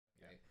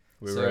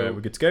We're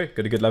good to go.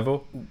 Got a good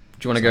level. Do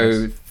you want to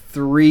go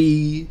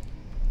 3,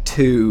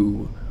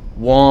 2,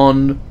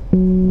 1?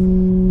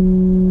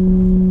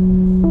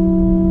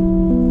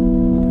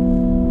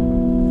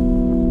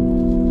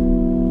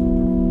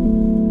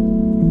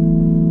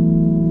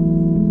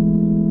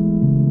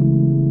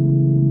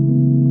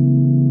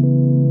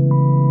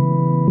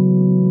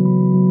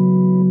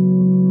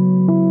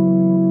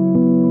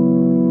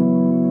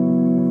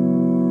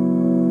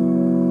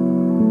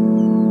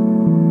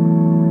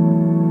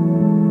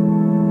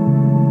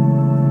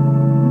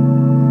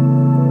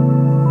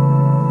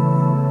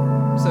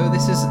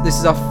 This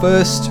is our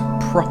first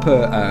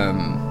proper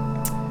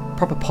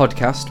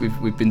podcast.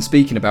 We've been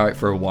speaking about it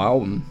for a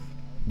while, and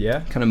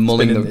kind of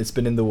mulling. It's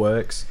been in the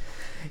works.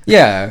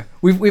 Yeah,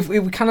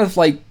 we've kind of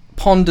like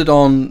pondered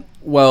on,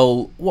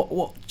 well,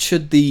 what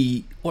should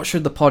the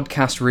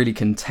podcast really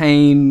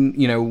contain?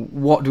 You know,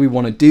 what do we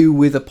want to do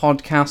with a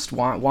podcast?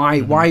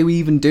 Why are we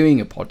even doing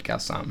a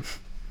podcast, Sam?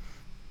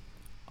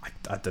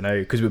 I don't know,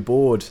 because we're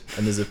bored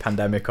and there's a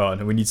pandemic on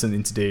and we need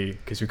something to do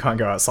because we can't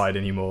go outside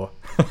anymore.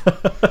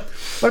 But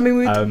I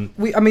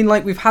mean,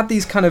 we've had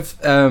these kind of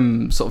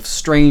sort of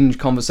strange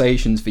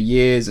conversations for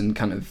years, and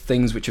kind of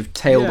things which have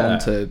tailed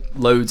onto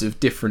loads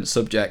of different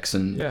subjects,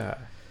 and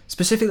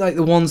specifically like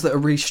the ones that are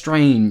really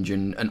strange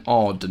and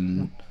odd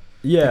and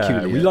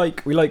peculiar.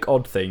 we like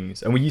odd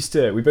things, and we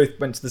both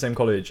went to the same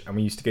college, and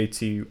we used to go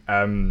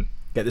to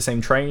get the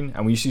same train,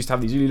 and we used to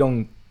have these really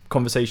long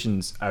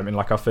conversations in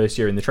like our first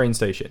year in the train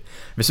station.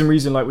 For some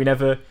reason, like, we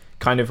never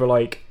kind of were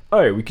like,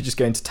 oh, we could just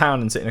go into town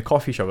and sit in a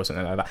coffee shop or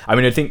something like that. I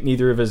mean, I think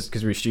neither of us,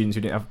 because we were students,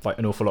 we didn't have like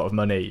an awful lot of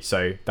money,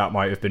 so that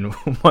might have been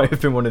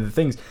one of the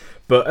things.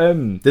 But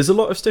there's a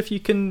lot of stuff you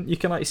can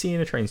like see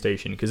in a train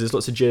station, because there's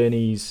lots of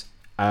journeys,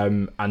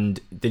 and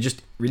they're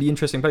just really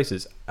interesting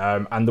places.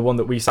 And the one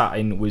that we sat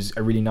in was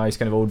a really nice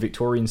kind of old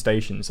Victorian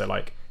station, so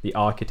like the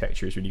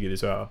architecture is really good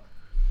as well.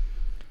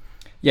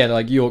 Yeah,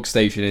 like York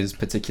Station is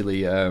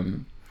particularly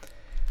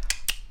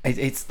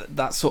it's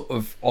that sort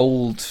of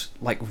old,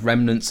 like,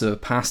 remnants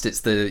of past. It's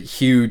the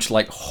huge,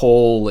 like,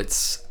 hall.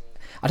 It's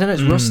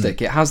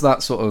rustic. It has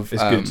that sort of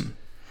it's good.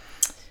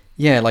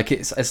 Yeah, like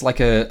it's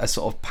like a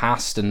sort of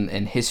past and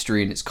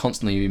history, and it's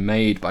constantly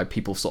made by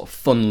people sort of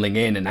funneling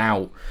in and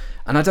out.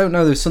 And I don't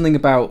know, there's something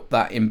about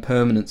that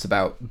impermanence,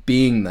 about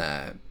being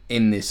there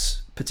in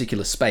this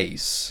particular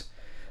space,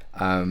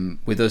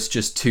 with us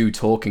just two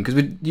talking, because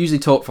we'd usually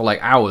talk for like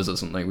hours or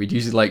something. We'd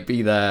usually like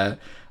be there,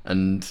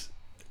 and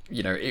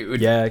you know, it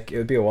would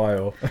be a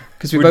while,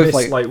 because we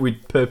both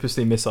we'd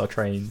purposely miss our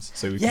trains,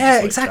 so we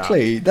could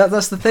exactly chat.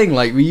 That's the thing.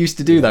 Like, we used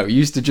to do that. We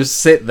used to just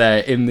sit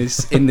there in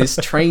this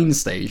train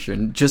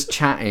station just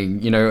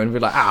chatting, you know, and we're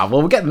like, well,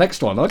 we'll get the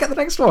next one. I'll get the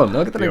next one.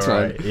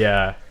 One.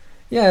 Yeah.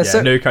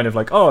 So no kind of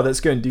like, oh,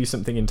 let's go and do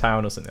something in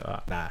town or something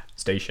like that. Nah,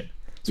 station.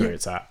 That's where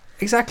it's at.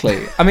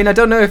 Exactly. I mean, I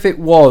don't know if it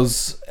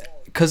was,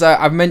 because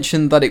I've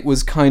mentioned that it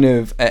was kind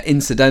of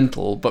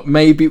incidental, but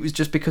maybe it was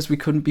just because we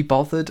couldn't be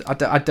bothered.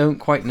 I don't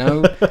quite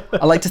know.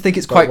 I like to think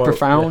it's quite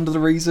profound, the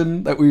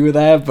reason that we were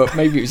there, but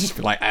maybe it was just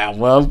like,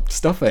 well,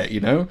 stuff it,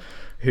 you know?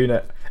 Who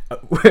knows?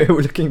 We're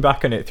looking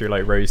back on it through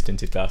like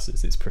rose-tinted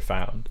glasses. It's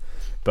profound.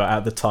 But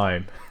at the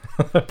time,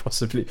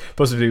 possibly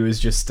it was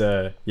just,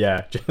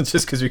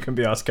 just because we couldn't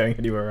be asked going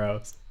anywhere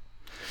else.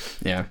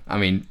 Yeah, I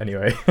mean,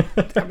 anyway.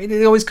 I mean,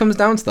 it always comes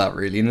down to that,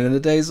 really. And in the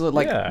days,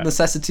 like,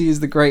 necessity is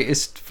the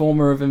greatest form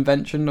of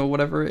invention, or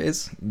whatever it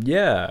is.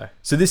 Yeah.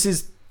 So this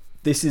is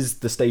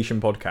the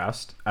Station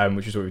Podcast,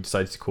 which is what we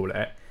decided to call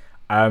it.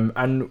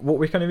 And what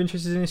we're kind of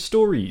interested in is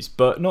stories,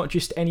 but not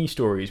just any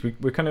stories.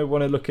 We kind of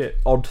want to look at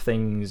odd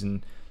things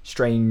and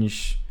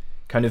strange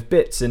kind of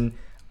bits. And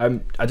I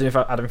don't know if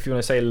Adam, if you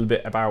want to say a little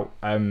bit about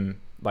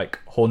like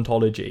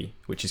hauntology,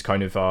 which is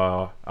kind of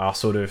our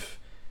sort of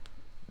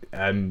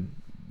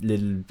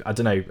little, I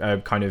don't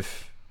know, kind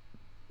of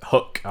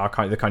hook,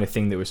 the kind of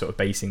thing that we're sort of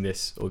basing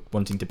this, or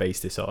wanting to base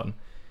this on.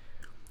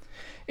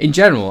 In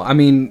general, I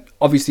mean,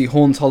 obviously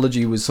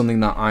hauntology was something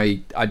that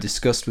I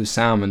discussed with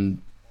Sam,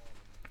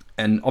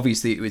 and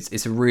obviously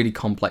it's a really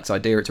complex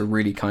idea. It's a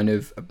really kind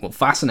of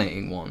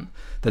fascinating one,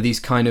 that these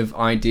kind of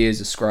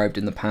ideas ascribed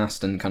in the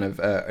past and kind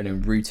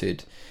of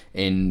rooted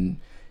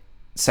in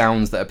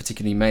sounds that are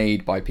particularly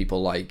made by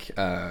people like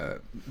by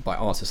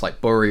artists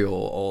like Burial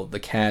or The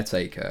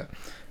Caretaker,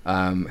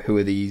 who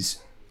are these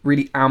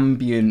really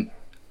ambient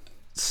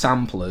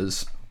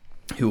samplers,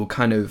 who are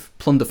kind of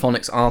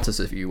plunderphonics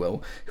artists, if you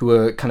will, who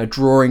are kind of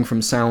drawing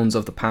from sounds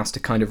of the past to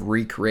kind of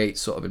recreate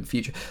sort of in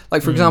future.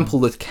 Like, for example,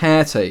 The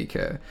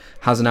Caretaker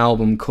has an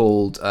album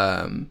called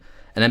An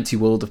Empty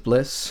World of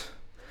Bliss,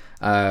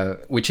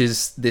 which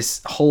is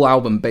this whole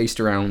album based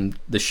around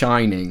The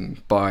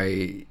Shining,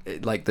 by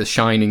like the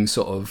Shining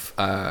sort of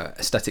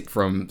aesthetic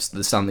from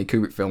the Stanley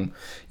Kubrick film,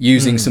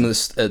 using some of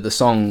the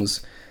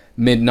songs,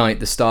 Midnight,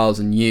 The Stars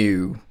and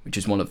You, which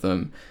is one of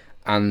them,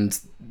 and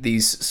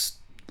these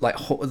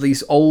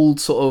old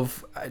sort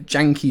of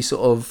janky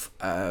sort of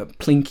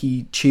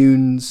plinky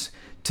tunes,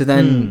 to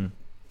then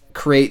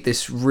create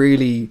this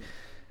really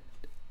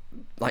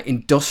like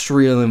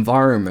industrial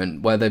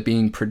environment where they're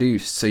being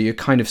produced. So you're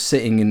kind of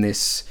sitting in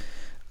this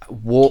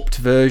warped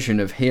version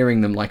of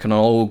hearing them like an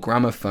old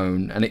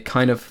gramophone, and it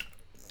kind of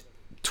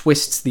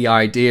twists the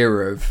idea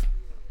of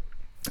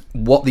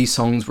what these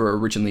songs were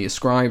originally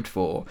ascribed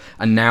for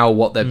and now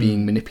what they're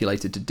being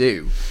manipulated to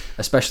do.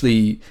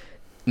 Especially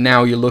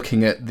now you're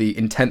looking at the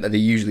intent that they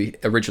usually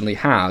originally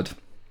had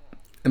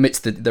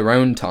amidst their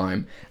own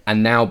time,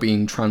 and now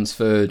being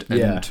transferred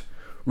and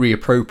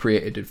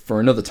reappropriated for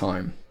another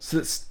time.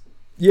 So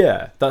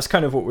that's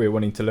kind of what we're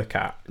wanting to look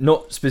at,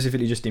 not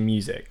specifically just in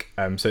music.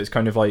 So it's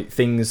kind of like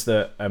things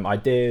that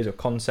ideas or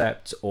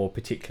concepts or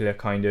particular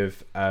kind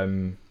of I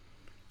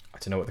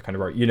don't know what the kind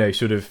of right,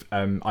 sort of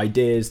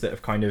ideas that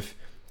have kind of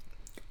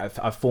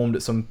have formed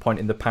at some point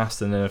in the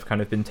past and then have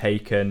kind of been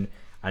taken,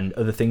 and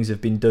other things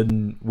have been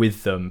done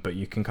with them, but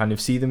you can kind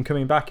of see them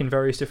coming back in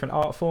various different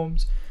art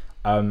forms.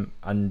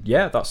 And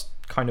yeah, that's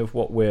kind of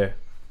what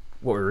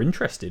we're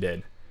interested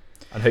in,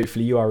 and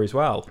hopefully you are as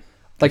well.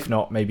 Like, if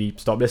not, maybe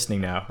stop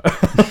listening now.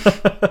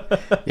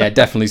 Yeah,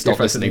 definitely stop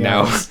listening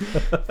now.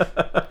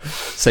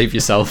 Save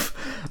yourself.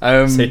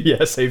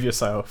 Save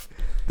yourself.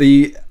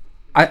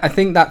 I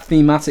think that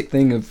thematic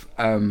thing of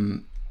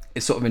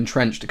is sort of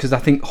entrenched, because I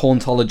think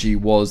hauntology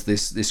was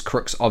this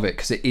crux of it,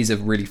 because it is a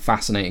really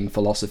fascinating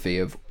philosophy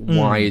of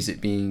why is it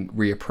being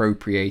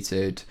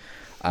reappropriated.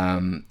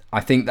 I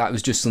think that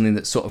was just something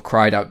that sort of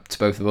cried out to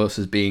both of us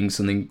as being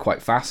something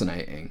quite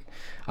fascinating,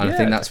 and I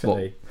think that's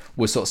definitely what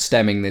we're sort of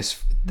stemming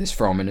this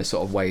from in a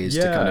sort of way, is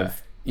to kind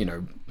of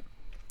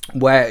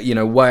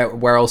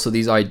where else are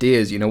these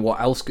ideas, what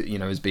else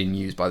is being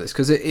used by this,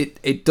 because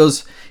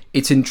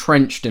it's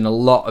entrenched in a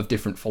lot of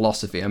different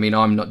philosophy. I mean,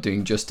 I'm not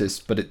doing justice,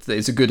 but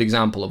it's a good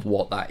example of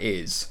what that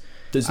is.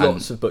 There's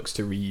lots of books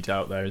to read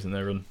out there, isn't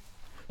there,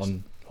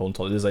 on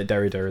hauntology? There's like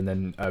Derrida, and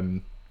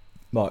then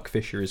Mark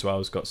Fisher as well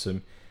has got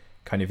some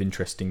kind of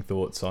interesting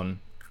thoughts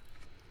on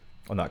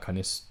that kind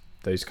of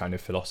those kind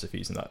of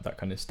philosophies and that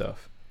kind of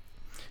stuff.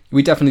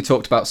 We definitely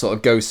talked about sort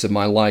of ghosts of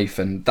my life,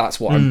 and that's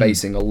what I'm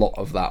basing a lot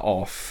of that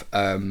off.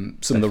 Some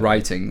of the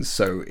writings,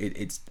 so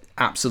it's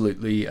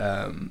absolutely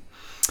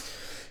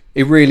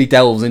it really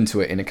delves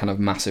into it in a kind of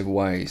massive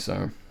way.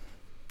 So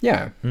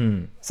yeah,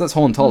 so that's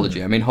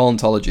hauntology. I mean,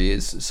 hauntology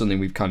is something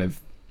we've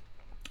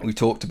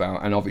talked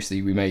about, and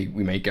obviously we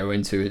may go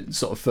into it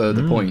sort of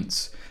further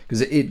points, because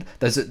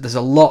there's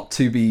a lot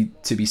to be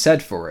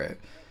said for it.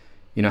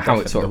 How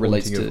definitely it sort of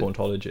relates to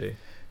hauntology.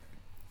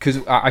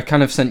 Because I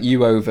kind of sent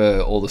you over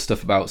all the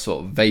stuff about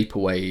sort of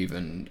vaporwave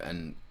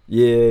and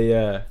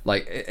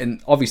like,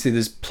 and obviously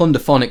there's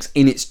plunderphonics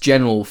in its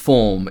general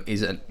form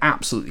is an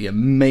absolutely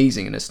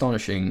amazing and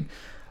astonishing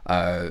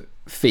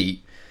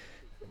feat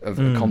of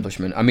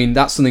accomplishment. I mean,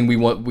 that's something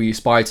we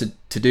aspire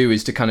to do,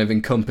 is to kind of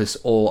encompass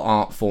all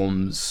art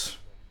forms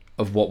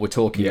of what we're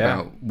talking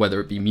about, whether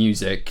it be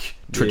music,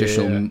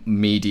 traditional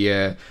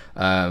media,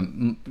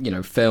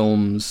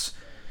 films,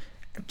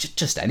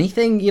 just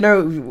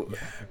anything,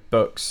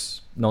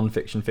 books,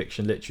 non-fiction,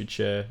 fiction,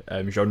 literature,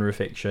 genre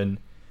fiction,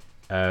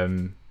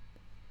 other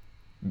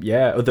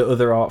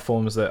art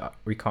forms that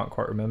we can't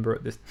quite remember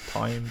at this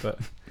time, but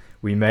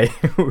we may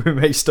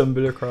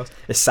stumble across.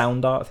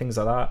 Sound art, things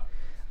like that,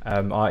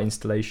 art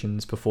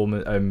installations,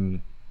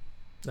 performance,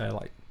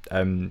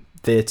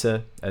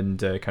 theatre and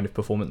kind of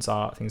performance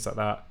art, things like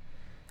that.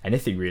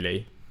 Anything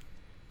really.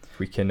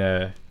 We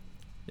can,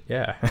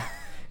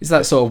 It's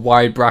that sort of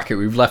wide bracket.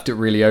 We've left it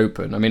really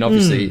open. I mean,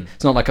 obviously,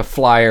 it's not like a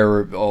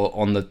flyer or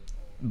on the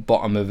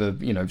bottom of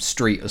a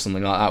street or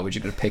something like that, which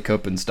you're going to pick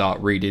up and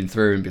start reading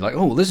through and be like,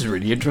 oh, this is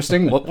really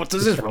interesting. What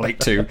does this relate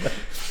to?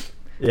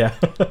 Yeah.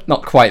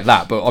 Not quite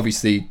that, but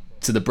obviously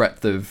to the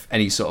breadth of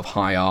any sort of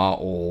high art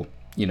or,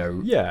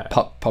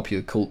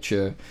 popular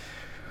culture.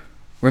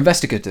 We're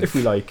investigative. If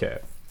we like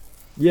it.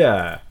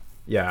 Yeah.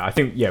 I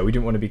think, we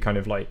didn't want to be kind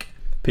of like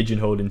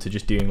pigeonholed into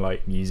just doing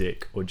like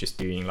music or just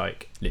doing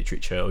like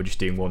literature or just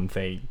doing one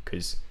thing,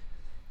 because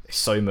there's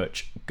so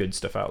much good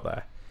stuff out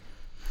there.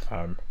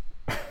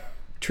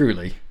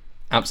 Truly,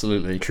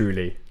 absolutely,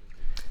 truly,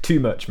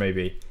 too much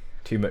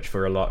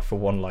for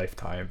one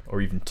lifetime, or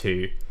even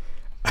two.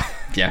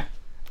 Yeah,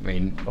 I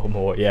mean, or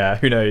more. Yeah,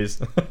 who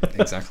knows?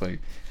 Exactly.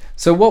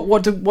 So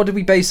what did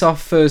we base our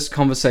first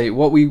conversation?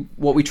 What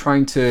we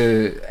trying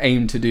to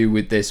aim to do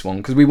with this one?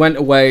 Because we went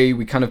away,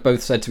 we kind of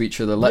both said to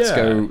each other, let's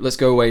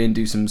go away and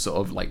do some sort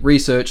of like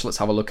research. Let's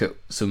have a look at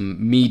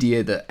some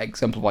media that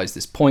exemplifies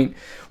this point.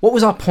 What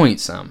was our point,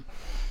 Sam?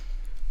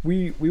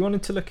 We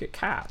wanted to look at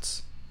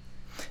cats.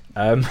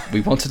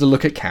 We wanted to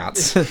look at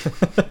cats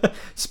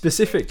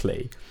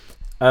specifically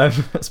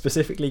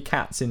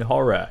cats in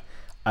horror,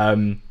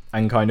 and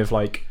kind of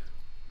like,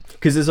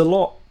 because there's a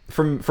lot.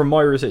 From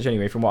my research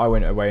anyway, from what I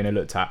went away and I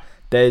looked at,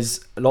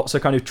 there's lots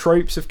of kind of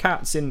tropes of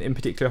cats in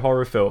particular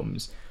horror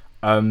films,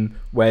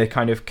 where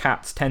kind of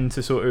cats tend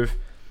to sort of,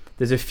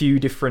 there's a few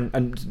different,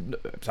 and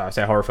I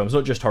say horror films,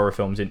 not just horror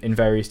films, in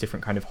various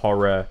different kind of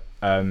horror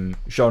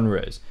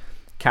genres,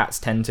 cats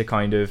tend to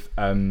kind of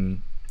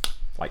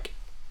like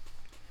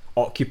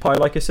occupy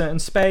like a certain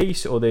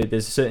space, or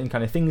there's certain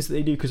kind of things that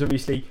they do. Because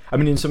obviously, I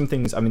mean, in some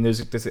things, I mean,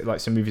 there's like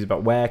some movies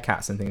about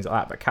werecats and things like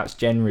that, but cats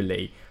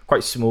generally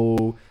quite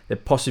small. They're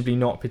possibly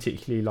not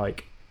particularly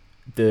like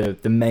the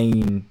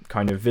main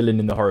kind of villain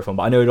in the horror film,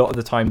 but I know a lot of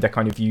the time they're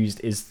kind of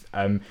used as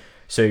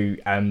the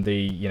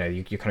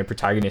your kind of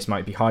protagonist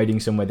might be hiding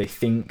somewhere. They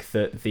think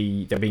that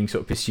they're being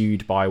sort of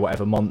pursued by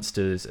whatever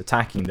monsters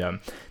attacking them.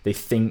 They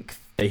think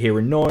they hear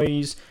a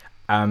noise,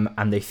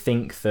 and they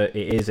think that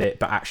it is it,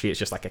 but actually it's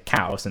just like a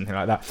cat or something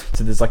like that.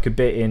 So there's like a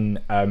bit in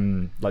I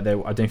don't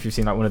know if you've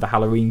seen like one of the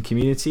Halloween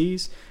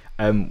Communities,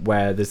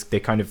 where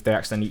they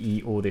accidentally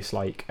eat all this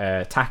like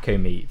taco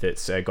meat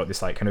that's got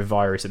this like kind of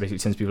virus that basically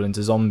turns people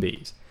into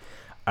zombies.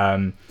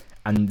 And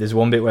there's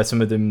one bit where two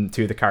of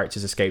the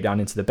characters escape down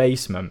into the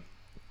basement,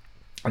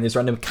 and this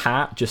random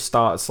cat just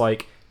starts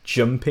like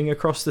jumping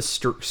across the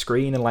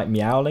screen and like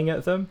meowing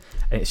at them,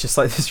 and it's just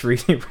like this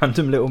really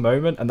random little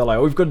moment, and they're like,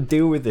 oh, we've got to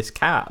deal with this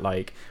cat,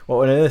 like what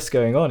on earth's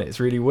going on? It's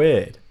really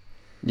weird.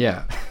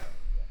 Yeah.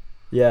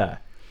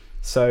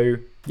 So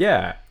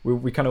yeah,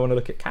 we kind of want to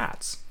look at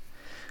cats.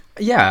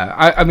 Yeah,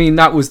 I mean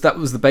that was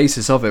the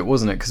basis of it,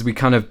 wasn't it? Because we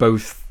kind of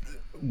both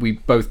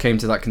came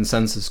to that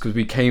consensus, because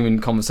we came in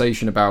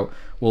conversation about,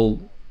 well,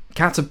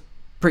 cats are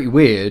pretty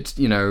weird,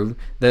 you know.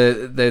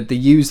 They're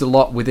used a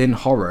lot within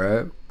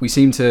horror. They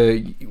seem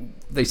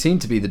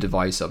to be the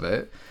device of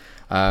it,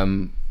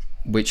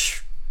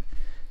 which,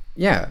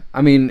 yeah,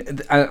 I mean,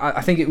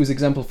 I think it was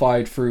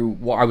exemplified through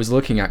what I was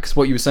looking at, because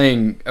what you were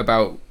saying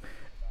about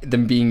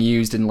them being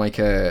used in like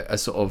a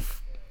sort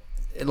of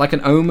like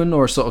an omen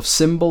or a sort of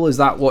symbol. Is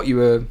that what you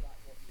were?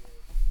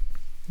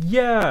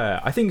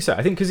 Yeah, I think so.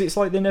 I think because it's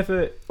like they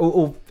never,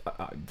 or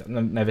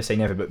never say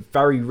never, but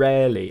very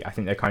rarely, I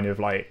think they're kind of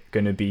like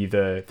going to be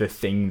the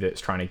thing that's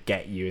trying to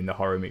get you in the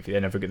horror movie.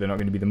 They're not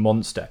going to be the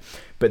monster,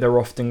 but they're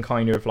often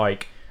kind of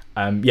like,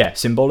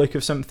 symbolic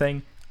of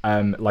something.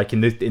 Like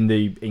in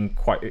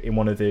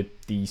one of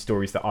the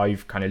stories that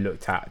I've kind of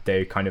looked at,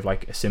 they're kind of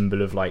like a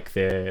symbol of like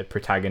the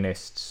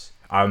protagonists.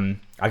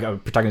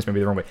 Protagonist maybe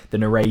the wrong way. The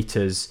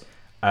narrator's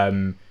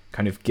kind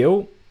of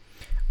guilt.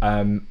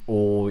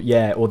 Or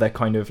they're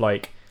kind of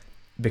like,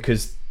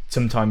 because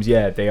sometimes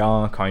they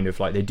are kind of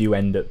like, they do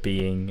end up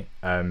being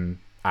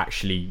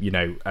actually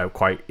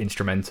quite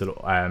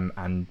instrumental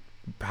and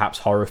perhaps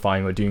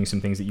horrifying, or doing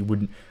some things that you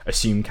wouldn't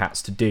assume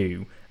cats to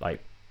do,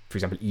 like for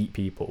example eat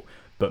people,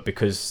 but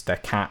because they're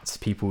cats,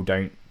 people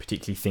don't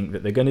particularly think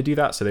that they're going to do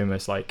that, so they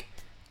almost like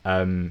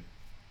I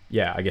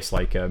guess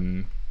like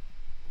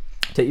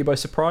take you by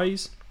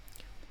surprise.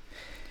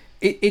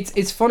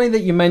 It's funny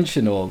that you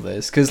mention all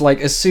this, because like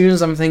as soon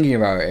as I'm thinking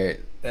about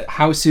it,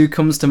 Hausu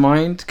comes to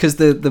mind, because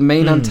the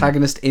main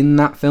antagonist in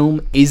that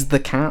film is the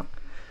cat.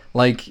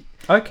 Like,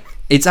 okay,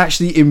 it's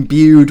actually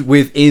imbued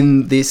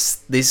within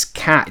this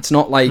cat. It's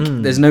not like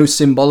there's no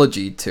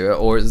symbology to it,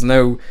 or there's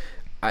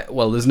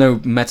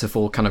no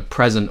metaphor kind of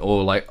present,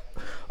 or like,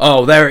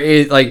 oh, there it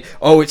is, like,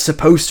 oh, it's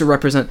supposed to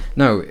represent.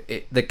 No,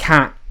 the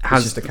cat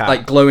has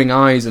like glowing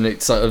eyes, and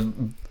it sort of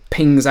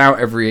pings out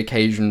every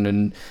occasion,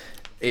 and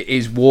it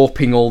is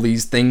warping all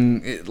these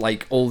things,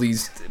 like all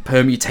these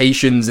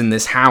permutations in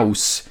this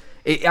house.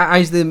 It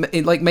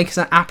like makes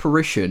an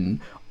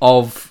apparition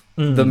of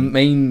the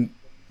main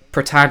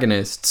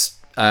protagonist's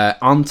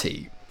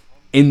auntie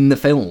in the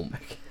film,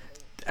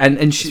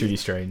 and she, it's really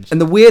strange. And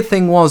the weird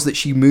thing was that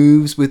she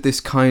moves with this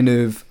kind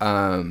of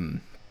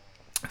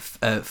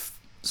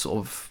sort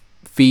of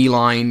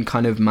feline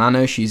kind of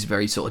manner. She's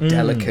very sort of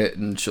delicate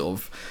and sort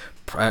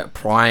of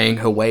prying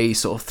her way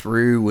sort of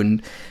through,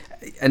 and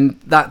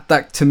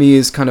that to me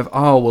is kind of,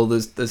 oh well,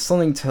 there's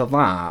something to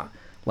that,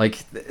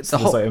 like there's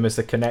like almost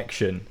a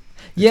connection.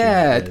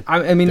 Yeah,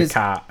 I mean, the it's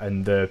cat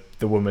and the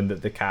woman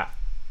that the cat.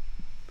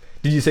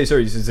 Did you say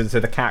sorry? So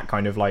the cat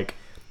kind of like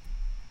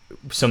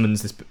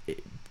summons this,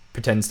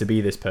 pretends to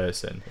be this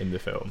person in the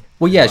film.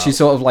 Well, yeah, she's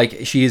sort of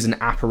like, she is an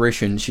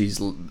apparition. She's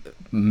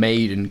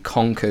made and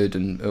conquered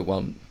and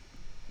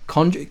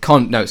conjured.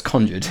 It's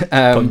conjured.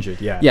 Conjured,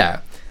 yeah.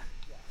 Yeah.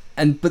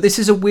 But this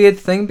is a weird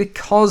thing,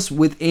 because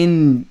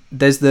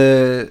there's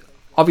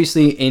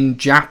obviously in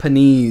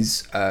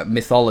Japanese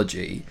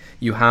mythology,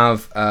 you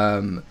have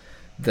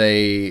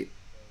the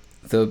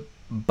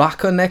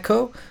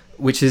Bakaneko,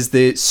 which is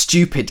the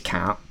stupid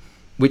cat,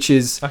 which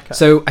is, okay.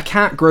 So a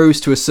cat grows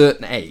to a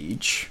certain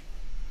age,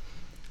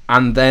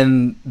 and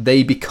then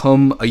they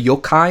become a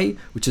yokai,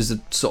 which is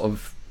a sort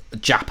of a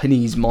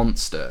Japanese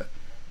monster,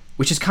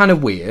 which is kind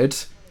of weird.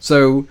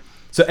 So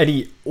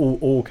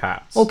all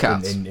cats. All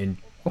cats.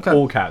 Okay.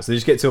 All cats. They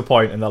just get to a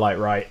point and they're like,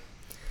 right,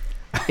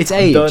 it's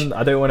age. Done.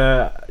 I don't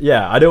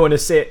want to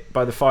sit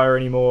by the fire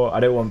anymore. I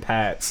don't want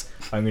pets.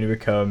 I'm going to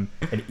become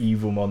an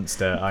evil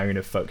monster. I'm going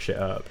to fuck shit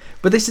up.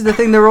 But this is the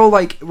thing. They're all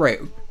like, right,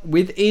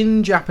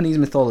 within Japanese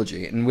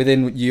mythology and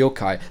within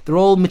yokai, they're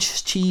all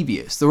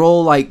mischievous. They're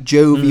all like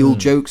jovial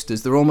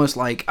jokesters. They're almost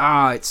like,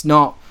 it's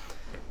not.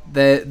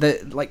 They're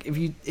like,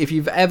 if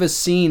you've ever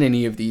seen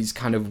any of these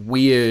kind of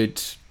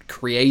weird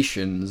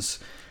creations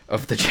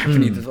of the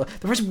Japanese. They're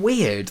always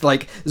weird.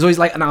 Like there's always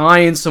like an eye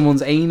in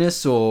someone's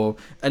anus, or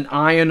an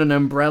eye in an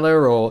umbrella,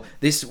 or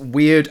this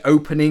weird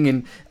opening,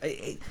 and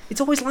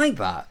it's always like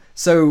that.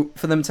 So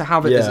for them to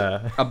have it as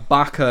a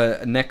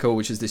Bakaneko,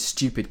 which is this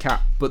stupid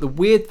cat, but the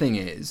weird thing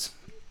is,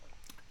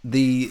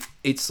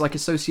 it's like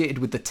associated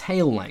with the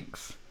tail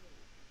length.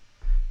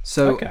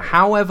 So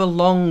however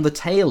long the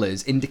tail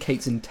is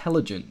indicates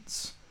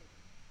intelligence,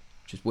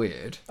 which is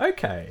weird.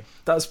 Okay,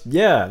 that's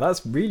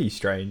really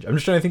strange. I'm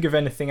just trying to think of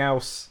anything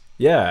else.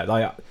 Yeah,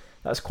 like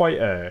that's quite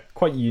a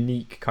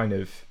unique kind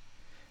of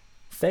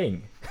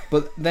thing.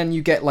 But then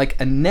you get like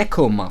a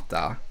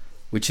nekomata,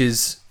 which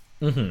is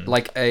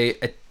like a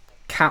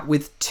cat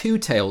with two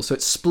tails, so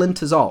it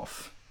splinters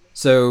off.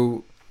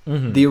 So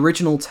the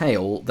original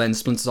tail then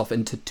splinters off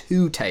into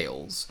two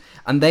tails,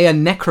 and they are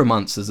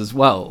necromancers as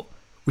well,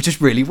 which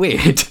is really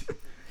weird.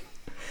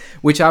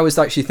 Which I was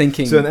actually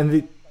thinking.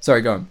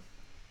 Sorry, go on.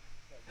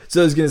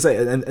 So I was going to say,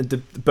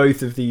 and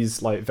both of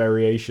these like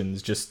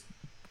variations just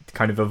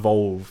kind of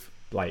evolve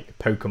like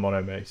Pokemon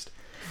almost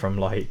from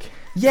like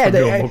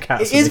normal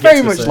cats. It is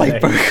very much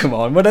like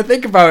Pokemon. When I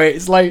think about it,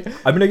 it's like,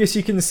 I mean, I guess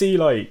you can see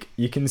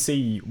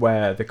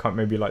where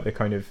maybe like the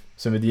kind of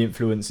some of the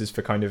influences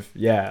for kind of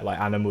like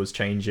animals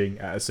changing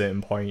at a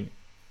certain point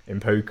in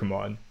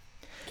Pokemon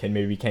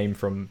came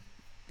from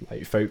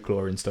like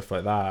folklore and stuff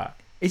like that.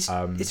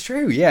 It's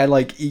true, yeah.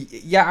 Like,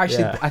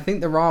 actually, I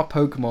think there are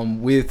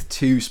Pokemon with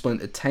two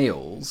splintered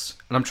tails,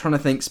 and I'm trying to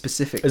think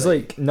specifically. There's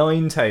like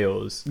 9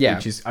 tails,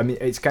 which is, I mean,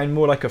 it's kind of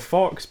more like a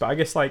fox, but I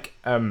guess like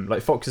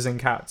foxes and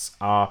cats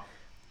are,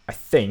 I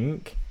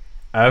think,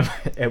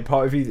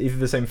 part of either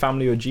the same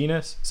family or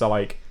genus. So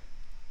like,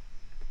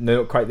 they're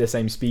not quite the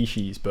same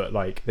species, but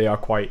like they are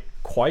quite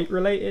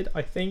related,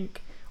 I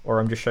think. Or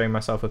I'm just showing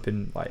myself up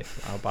in like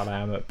how bad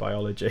I am at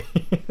biology,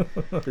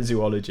 or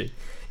zoology,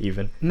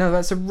 even. No,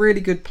 that's a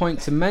really good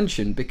point to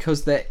mention,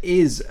 because there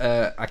is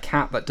a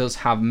cat that does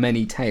have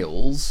many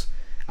tails,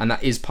 and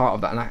that is part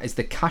of that, and that is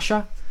the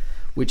kasha,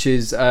 which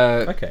is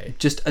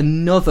just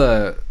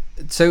another.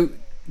 So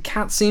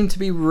cats seem to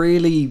be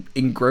really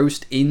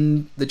engrossed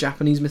in the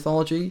Japanese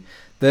mythology.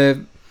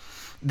 They're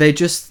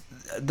just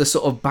the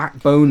sort of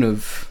backbone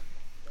of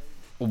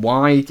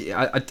why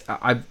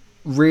I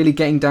really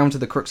getting down to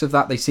the crux of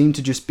that. They seem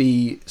to just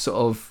be sort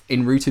of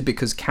enrooted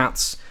because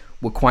cats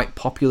were quite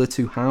popular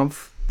to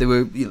have. They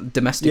were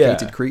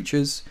domesticated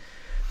creatures.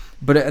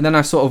 And then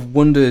I sort of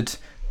wondered,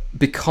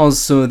 because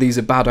some of these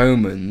are bad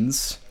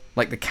omens,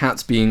 like the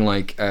cats being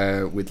like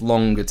with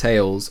longer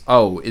tails.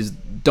 Is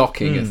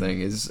docking a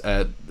thing?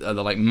 Are they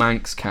like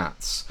Manx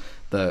cats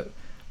that?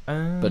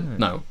 But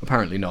no,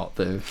 apparently not.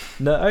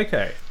 No,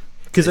 okay.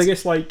 Because I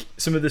guess like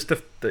some of the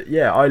stuff that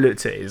I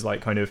looked at is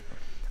like kind of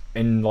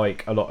in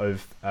like a lot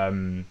of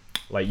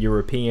like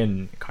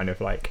European kind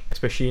of like,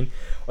 especially in,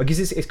 I guess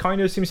it's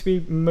kind of seems to be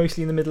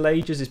mostly in the Middle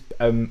Ages,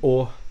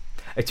 or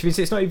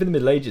it's not even the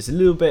Middle Ages, a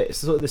little bit, it's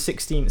sort of the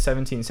 16th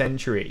 17th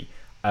century,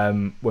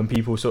 when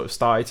people sort of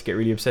started to get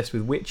really obsessed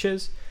with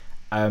witches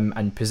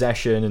and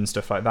possession and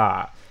stuff like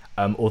that,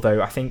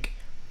 although I think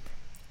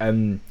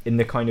in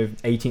the kind of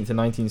 18th and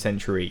 19th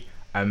century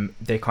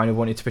they kind of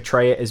wanted to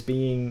portray it as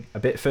being a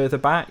bit further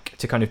back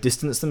to kind of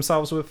distance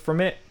themselves from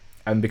it.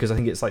 Because I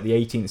think it's like the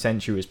 18th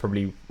century or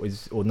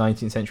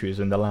 19th century was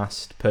when the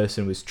last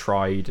person was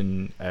tried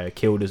and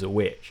killed as a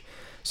witch.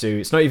 So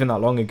it's not even that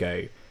long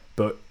ago,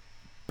 but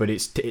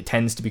it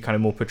tends to be kind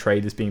of more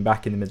portrayed as being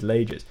back in the Middle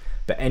Ages.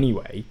 But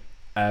anyway,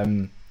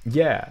 cats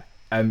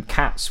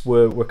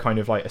were kind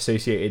of like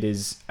associated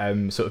as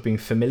sort of being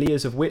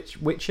familiars of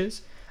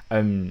witches.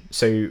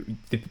 So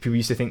people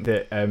used to think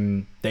that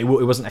it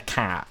wasn't a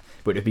cat,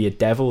 but it'd be a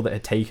devil that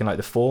had taken like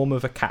the form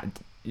of a cat,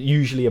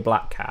 usually a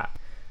black cat.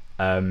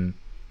 And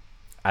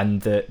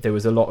that there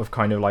was a lot of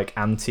kind of like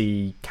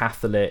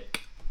anti-Catholic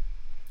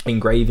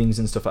engravings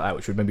and stuff like that,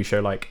 which would maybe show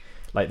like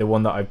the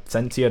one that I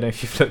sent to you. I don't know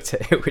if you've looked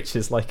at it, which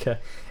is like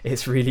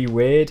it's really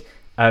weird.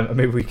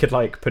 Maybe we could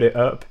like put it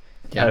up,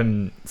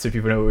 so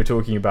people know what we're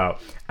talking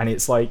about. And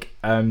it's like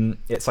a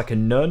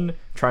nun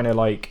trying to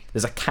like,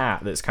 there's a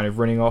cat that's kind of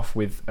running off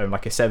with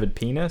like a severed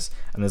penis,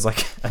 and there's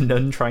like a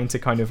nun trying to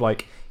kind of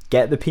like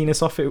get the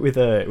penis off it with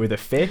a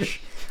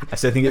fish.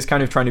 So I think it's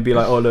kind of trying to be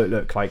like, oh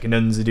look, like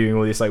nuns are doing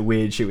all this like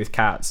weird shit with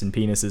cats and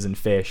penises and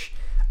fish.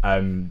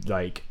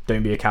 Like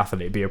don't be a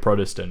Catholic, be a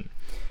Protestant.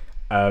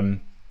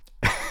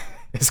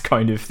 It's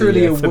kind of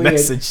really the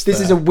message. This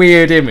is a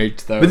weird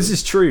image, though. But this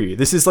is true.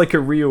 This is like a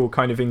real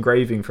kind of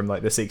engraving from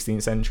like the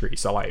 16th century,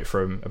 so like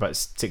from about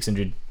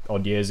 600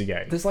 odd years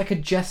ago. There's like a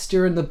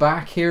gesture in the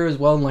back here as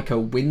well, and like a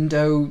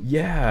window.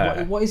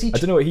 Yeah. What is he? I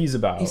don't know what he's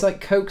about. He's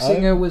like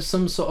coaxing her with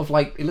some sort of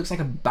like, it looks like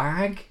a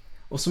bag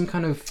or some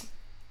kind of.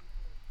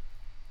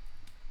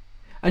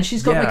 And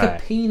she's got like a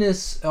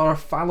penis or a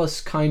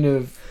phallus kind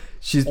of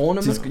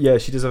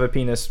ornament. She does have a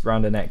penis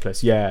around a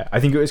necklace. Yeah, I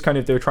think it was kind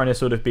of, they were trying to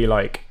sort of be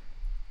like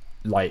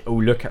oh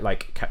look at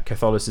like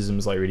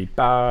Catholicism's like really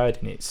bad,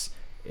 and it's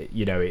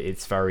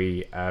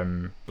very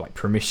like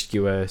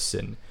promiscuous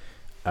and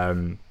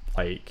it's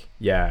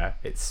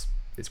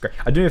great.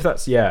 I don't know if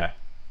that's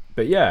but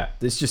but yeah,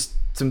 there's just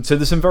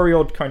there's some very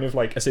odd kind of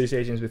like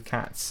associations with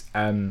cats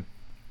in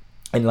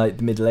like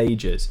the Middle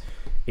Ages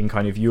in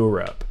kind of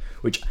Europe,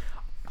 which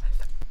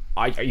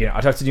I'd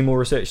have to do more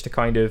research to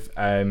kind of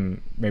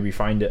maybe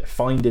find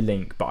a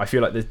link, but I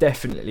feel like there's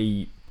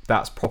definitely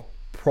that's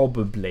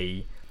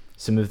probably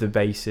some of the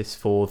basis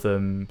for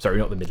them. Sorry,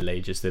 not the Middle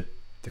Ages, the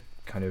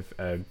kind of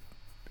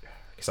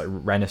it's like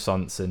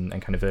Renaissance and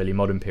kind of early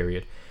modern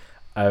period.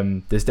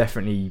 There's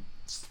definitely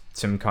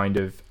some kind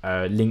of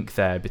link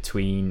there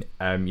between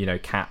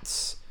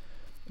cats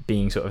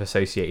being sort of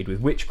associated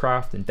with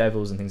witchcraft and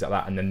devils and things like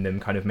that, and then them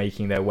kind of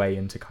making their way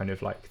into kind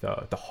of like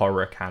the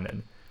horror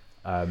canon,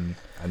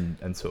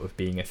 and sort of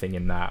being a thing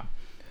in that.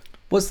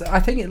 I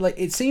think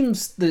it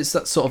seems that it's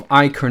that sort of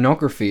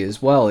iconography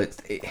as well.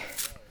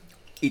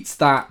 It's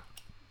that.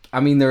 I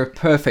mean, they're a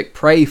perfect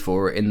prey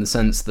for it in the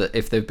sense that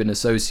if they've been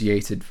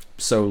associated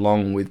so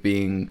long with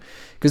being,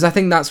 because I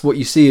think that's what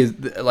you see is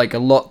like a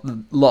lot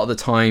of the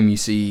time you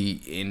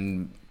see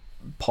in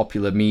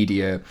popular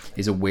media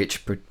is a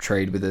witch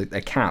portrayed with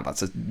a cat.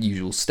 That's a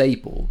usual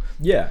staple.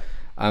 Yeah.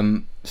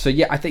 So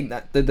yeah, I think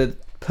that the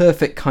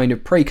perfect kind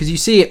of prey, because you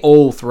see it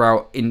all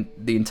throughout in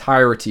the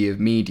entirety of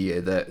media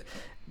that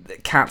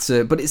cats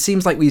are, but it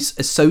seems like we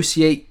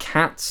associate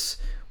cats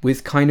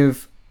with kind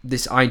of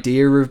this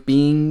idea of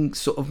being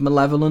sort of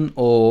malevolent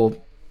or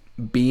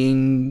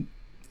being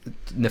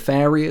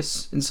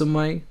nefarious in some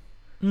way.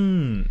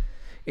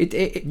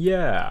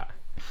 Yeah,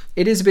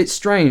 it is a bit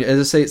strange. As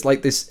I say, it's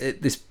like this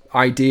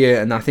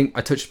idea, and I think I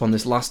touched upon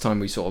this last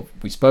time we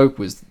spoke,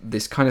 was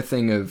this kind of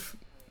thing of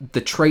the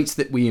traits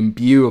that we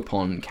imbue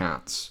upon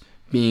cats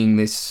being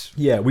this.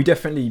 Yeah, we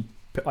definitely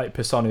like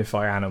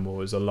personify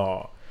animals a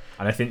lot,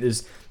 and I think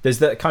there's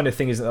that kind of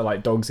thing, isn't there,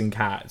 like dogs and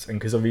cats, and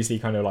because obviously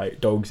kind of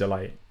like dogs are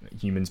like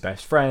humans'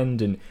 best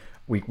friend, and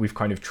we've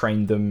kind of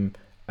trained them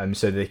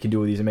so that they can do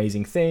all these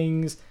amazing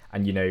things,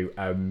 and you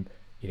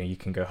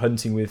can go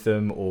hunting with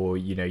them, or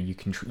you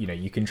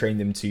can train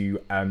them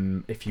to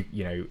if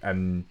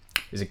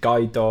as a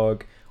guide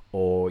dog,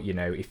 or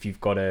if you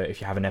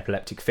have an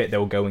epileptic fit,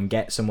 they'll go and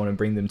get someone and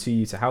bring them to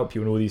you to help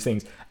you, and all these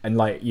things. And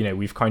like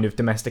we've kind of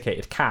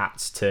domesticated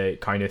cats to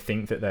kind of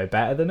think that they're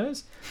better than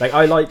us. Like,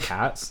 I like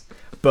cats,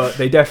 but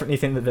they definitely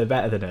think that they're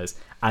better than us,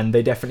 and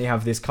they definitely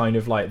have this kind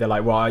of like, they're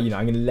like, well, I'm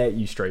going to let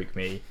you stroke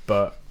me,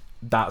 but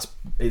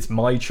it's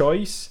my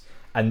choice,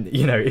 and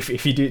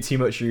if you do it too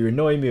much, or you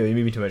annoy me, or you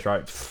move me too much,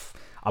 right,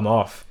 I'm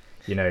off.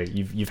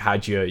 You've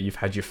had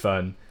your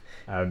fun.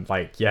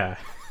 Yeah.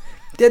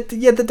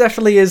 Yeah, there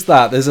definitely is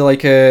that. There's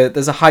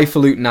a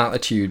highfalutin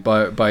attitude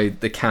by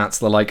the cats.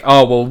 They're like,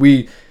 oh well,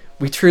 we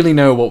truly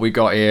know what we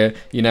got here.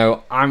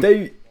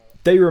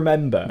 They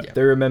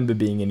remember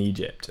being in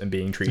Egypt and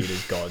being treated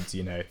as gods.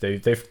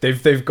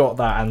 They've got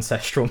that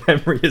ancestral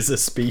memory as a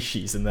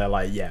species, and they're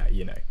like, yeah,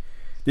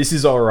 this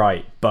is all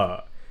right,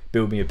 but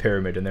build me a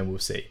pyramid and then we'll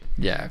see.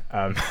 Yeah.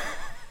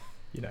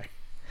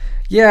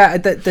 Yeah,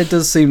 there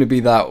does seem to be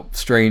that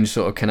strange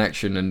sort of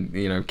connection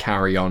and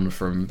carry on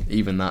from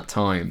even that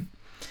time.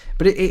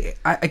 But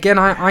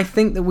I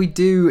think that we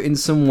do in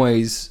some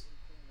ways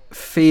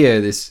fear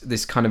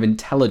this kind of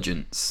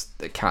intelligence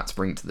that cats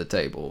bring to the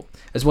table,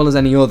 as well as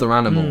any other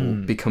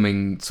animal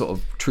becoming sort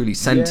of truly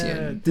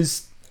sentient. Yeah,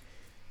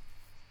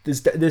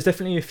 there's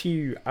definitely a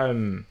few.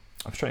 I'm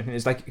trying to think.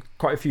 There's like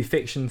quite a few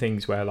fiction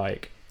things where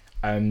like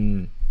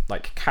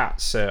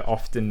cats are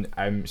often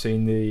so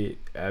in the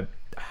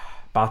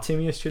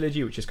Bartimaeus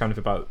trilogy, which is kind of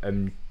about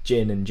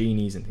jinn and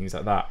genies and things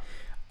like that.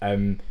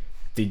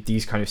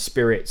 These kind of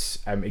spirits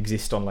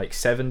exist on like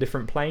 7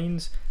 different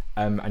planes,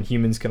 and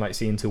humans can like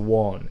see into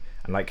 1,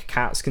 and like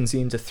cats can see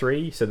into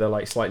 3, so they're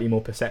like slightly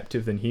more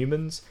perceptive than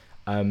humans.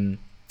 And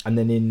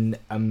then in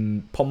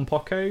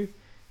Pompoko,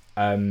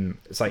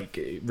 it's like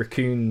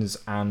raccoons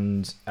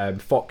and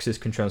foxes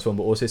can transform,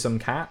 but also some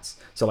cats.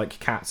 So like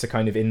cats are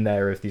kind of in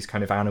there of these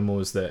kind of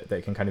animals that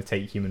can kind of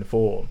take human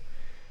form,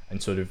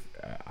 and sort of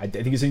I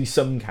think it's only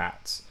some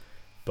cats,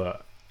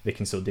 but they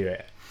can still do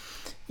it.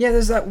 Yeah,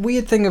 there's that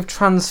weird thing of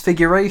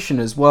transfiguration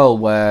as well,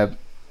 where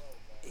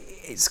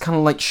it's kind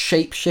of like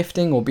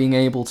shape-shifting or being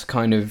able to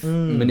kind of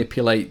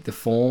manipulate the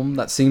form.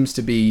 That seems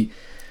to be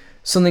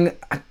something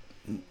that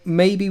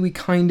maybe we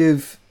kind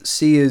of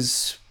see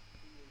as...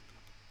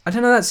 I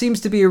don't know, that seems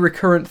to be a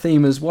recurrent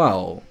theme as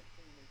well.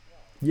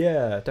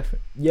 Yeah, definitely.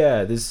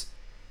 Yeah, there's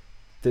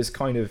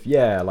kind of...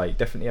 Yeah, like,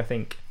 definitely, I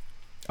think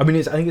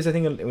it's a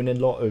thing in a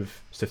lot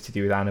of stuff to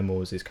do with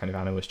animals, is kind of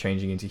animals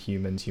changing into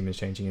humans, humans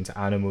changing into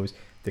animals,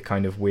 the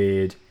kind of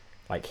weird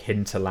like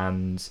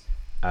hinterlands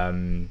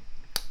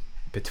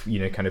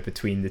between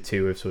between the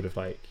two of sort of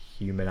like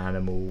human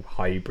animal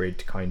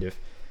hybrid kind of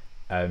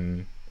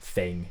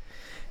thing,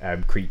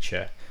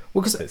 creature.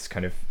 Well, because it's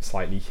kind of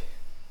slightly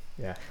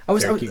I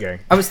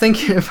was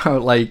thinking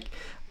about like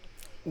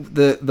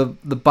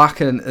the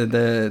back and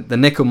the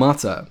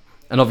Nikomata,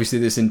 and obviously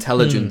this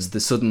intelligence, they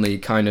suddenly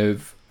kind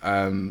of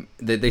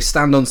they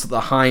stand on the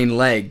hind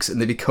legs,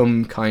 and they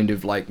become kind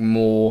of like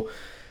more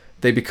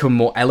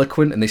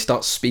eloquent, and they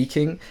start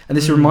speaking. And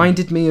this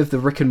reminded me of the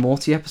Rick and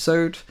Morty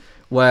episode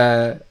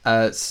where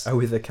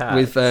with the cat,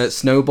 with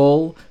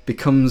Snowball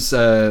becomes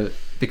like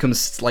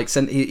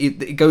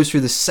it goes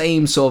through the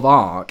same sort of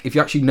arc. If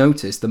you actually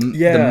notice the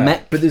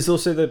mech, but there's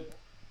also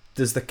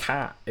there's the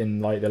cat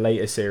in like the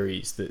later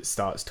series that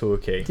starts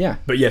talking. Yeah.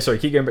 But yeah, sorry,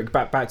 keep going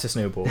back to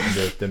Snowball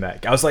and the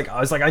mech. I was like,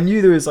 I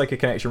knew there was like a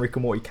connection, Rick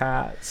and Morty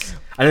cats,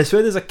 and I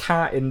swear there's a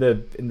cat in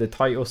the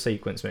title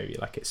sequence, maybe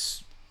like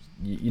it's,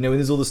 when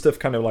there's all the stuff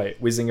kind of like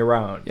whizzing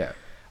around. Yeah.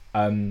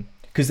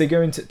 Because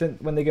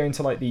when they go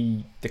into like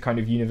the kind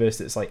of universe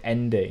that's like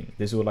ending,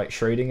 there's all like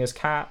Schrodinger's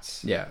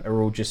cats. Yeah.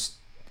 Are all just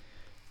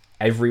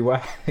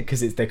everywhere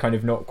because they're kind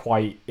of not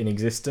quite in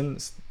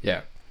existence.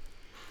 Yeah.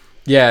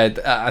 Yeah,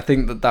 I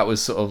think that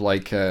was sort of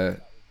like, kind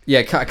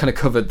of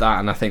covered that,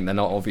 and I think they're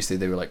not, obviously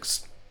they were like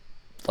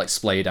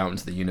splayed out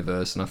into the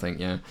universe, and I think,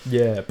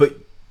 Yeah, but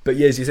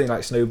yeah, as you're saying,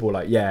 like Snowball,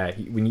 like, yeah,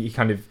 when he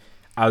kind of,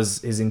 as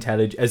his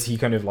intelligence, as he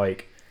kind of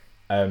like,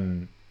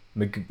 kind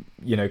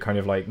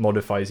of like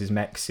modifies his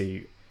mech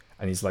suit,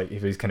 and he's like,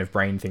 if his kind of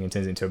brain thing and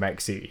turns into a mech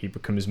suit, he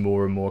becomes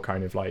more and more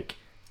kind of like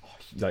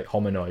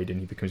hominoid, and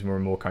he becomes more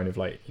and more kind of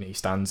like, he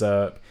stands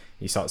up,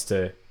 he starts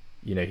to,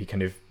 he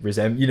kind of like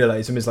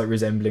it's almost like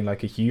resembling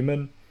like a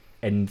human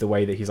in the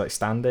way that he's like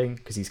standing,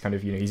 because he's kind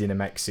of, he's in a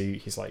mech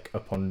suit, he's like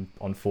up on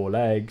 4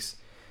 legs,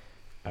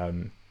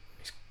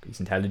 he's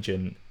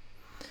intelligent.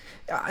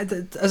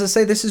 As I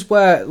say, this is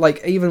where,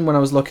 like, even when I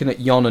was looking at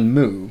Yon and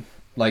Mu,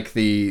 like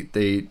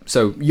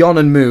so Yon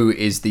and Mu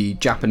is the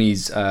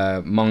Japanese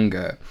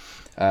manga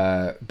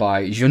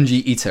by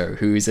Junji Ito,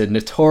 who is a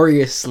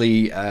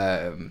notoriously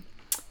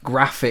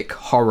graphic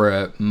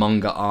horror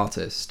manga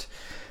artist.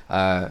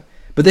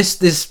 But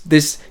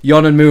this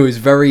Yon and Mu is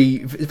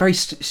very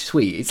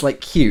sweet. It's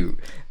like cute.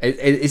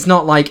 It's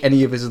not like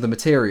any of his other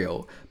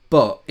material.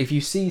 But if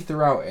you see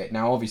throughout it,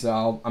 now obviously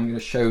I'm going to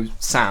show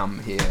Sam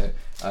here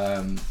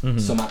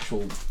some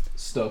actual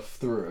stuff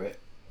through it,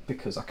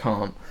 because I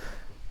can't.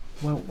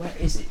 Well, where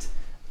is it?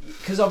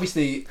 Because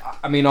obviously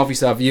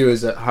our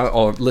viewers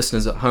or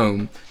listeners at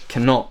home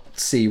cannot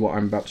see what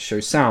I'm about to show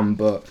Sam,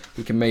 but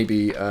he can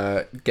maybe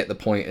get the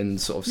point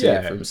and sort of see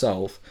it for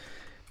himself.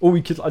 Or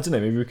we could, I don't know,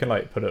 maybe we can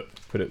like put up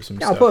some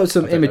stuff. I'll put up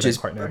some images,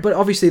 but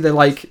obviously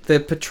they're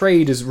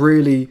portrayed as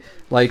really,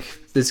 like,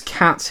 there's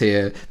cats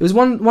here. There's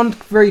one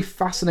very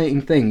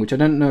fascinating thing, which I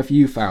don't know if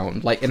you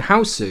found, like in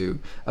Hausu,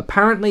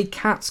 apparently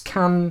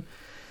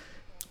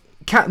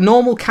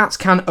normal cats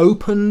can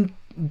open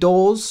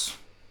doors,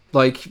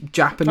 like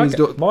Japanese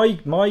doors.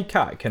 My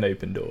cat can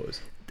open doors.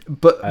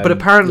 But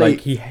apparently, like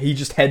he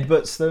just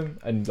headbutts them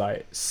and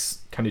like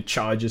kind of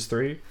charges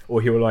through,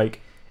 or he'll like,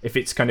 if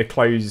it's kind of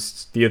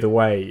closed the other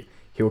way,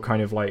 he'll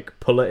kind of like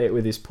pull at it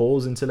with his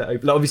paws until it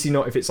opens. Like, obviously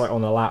not if it's like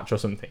on a latch or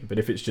something, but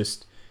if it's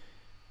just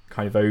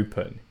kind of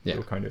open,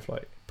 he'll kind of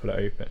like pull it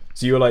open.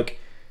 So you're like,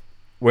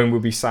 when we'll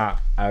be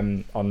sat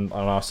on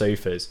our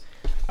sofas,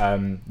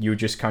 you'll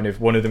just kind of,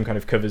 one of them kind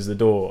of covers the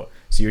door,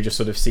 so you'll just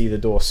sort of see the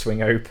door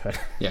swing open.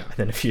 Yeah. And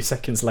then a few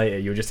seconds later,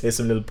 you'll just hear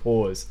some little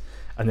paws,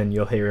 and then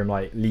you'll hear him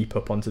like leap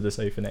up onto the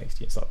sofa next to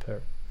you and start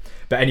purring.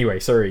 But anyway,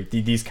 sorry,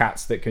 these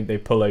cats they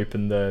pull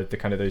open the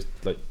kind of those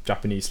like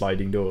Japanese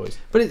sliding doors.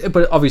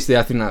 But obviously,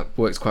 I think that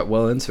works quite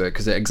well into it,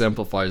 because it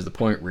exemplifies the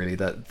point really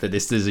that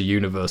this is a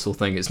universal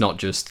thing. It's not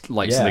just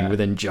like something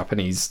within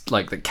Japanese,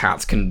 like that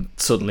cats can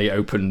suddenly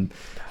open.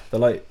 They're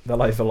like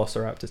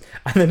velociraptors,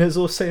 and then there's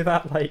also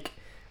that like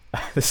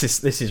this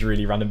is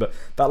really random, but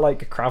that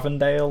like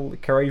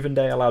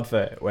Cravendale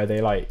advert where they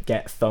like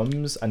get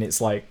thumbs, and it's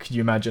like, could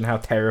you imagine how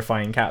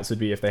terrifying cats would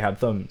be if they had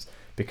thumbs?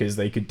 Because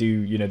they could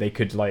do, they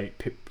could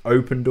like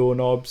open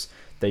doorknobs,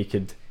 they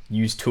could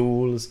use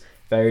tools,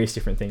 various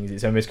different things.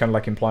 It's almost kind of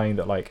like implying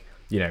that like,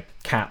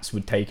 cats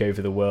would take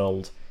over the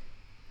world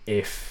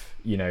if,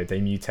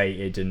 they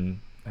mutated and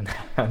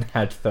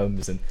had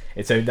thumbs, and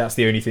that's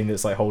the only thing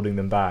that's like holding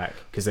them back,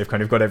 because they've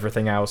kind of got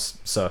everything else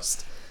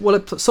sussed. Well,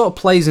 it sort of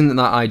plays into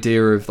that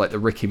idea of like the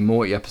Rick and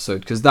Morty episode,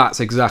 because that's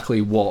exactly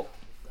what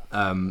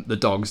the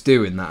dogs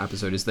do in that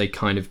episode, is they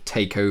kind of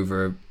take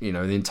over, the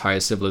entire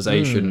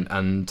civilization.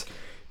 And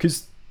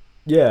because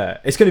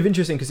it's kind of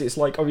interesting, because it's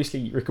like,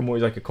 obviously Rick and Morty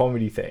is like a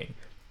comedy thing,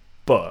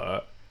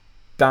 but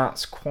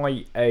that's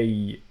quite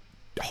a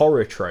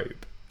horror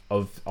trope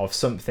of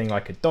something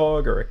like a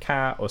dog or a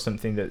cat, or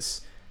something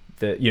that's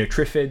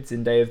Triffids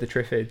in Day of the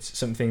Triffids,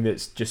 something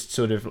that's just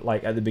sort of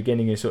like at the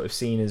beginning is sort of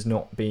seen as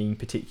not being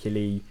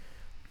particularly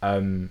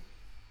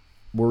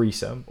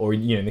worrisome, or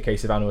in the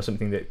case of animals,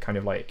 something that kind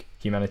of like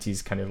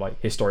humanity's kind of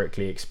like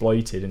historically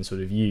exploited and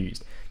sort of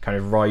used, kind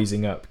of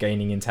rising up,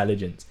 gaining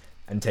intelligence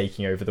and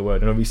taking over the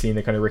world. And obviously in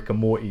the kind of Rick and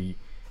Morty,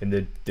 in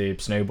the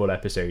Snowball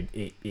episode,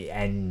 it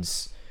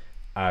ends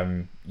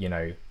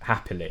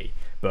happily.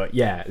 But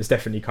yeah, it's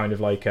definitely kind of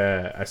like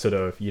a sort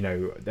of,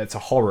 that's a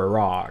horror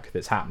arc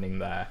that's happening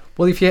there.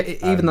 Well, if you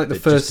even like the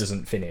first, just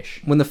doesn't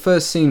finish. When the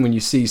first scene, when you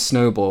see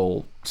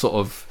Snowball sort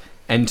of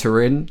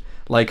enter in,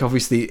 like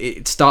obviously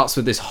it starts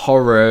with this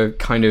horror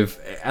kind of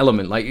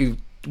element. Like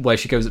where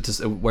he goes up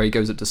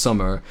to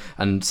Summer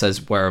and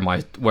says, where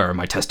are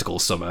my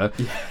testicles, Summer?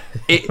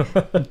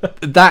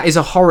 That is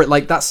a horror,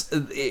 like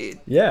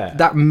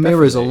that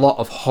mirrors a lot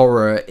of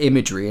horror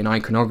imagery and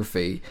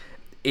iconography.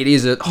 It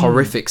is a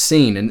horrific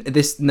scene, and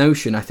this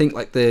notion, I think,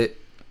 like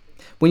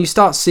when you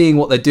start seeing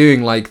what they're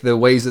doing, like the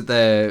ways that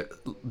they're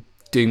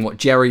doing what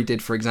Jerry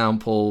did, for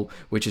example,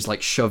 which is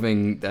like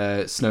shoving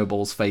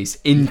Snowball's face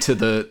into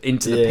the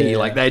pee,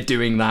 like they're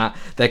doing that.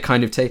 They're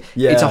kind of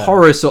it's a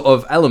horror sort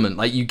of element.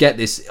 Like you get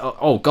this,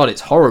 oh god,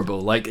 it's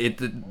horrible. Like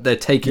they're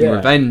taking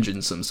revenge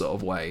in some sort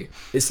of way.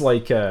 It's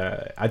like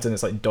I don't know,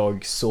 it's like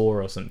Dog Saw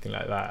or something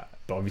like that.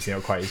 But obviously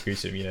not quite as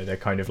gruesome. You know, they're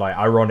kind of like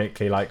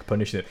ironically like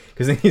punishing it,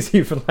 because then it's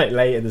even like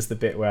later. There's the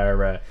bit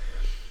where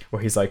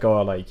he's like,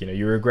 oh, like, you know,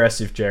 you're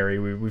aggressive, Jerry.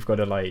 We've got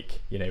to,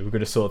 like, you know, we've got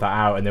to sort that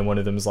out. And then one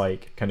of them's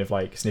like, kind of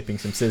like snipping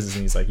some scissors,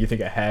 and he's like, you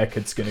think a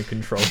haircut's going to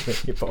control me?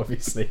 But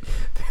obviously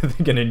they're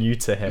going to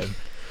neuter him,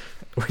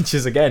 which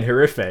is again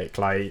horrific,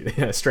 like,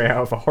 you know, straight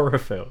out of a horror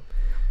film.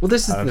 Well,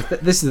 this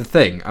is the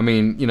thing. I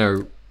mean, you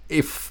know,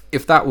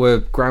 if that were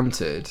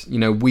granted, you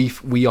know,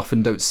 we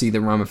often don't see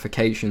the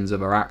ramifications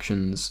of our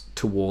actions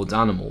towards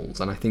animals,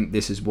 and I think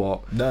this is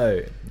what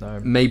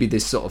maybe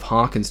this sort of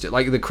harkens to,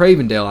 like the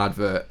Cravendale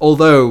advert.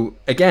 Although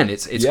again,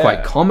 it's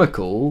quite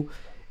comical.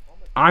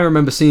 I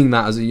remember seeing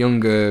that as a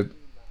younger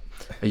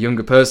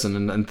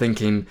person and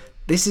thinking,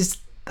 this is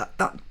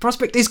that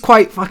prospect is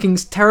quite fucking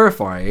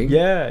terrifying.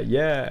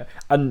 Yeah,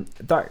 and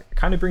that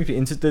kind of brings me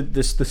into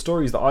the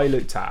stories that I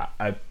looked at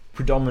are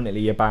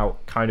predominantly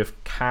about kind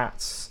of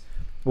cats.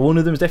 One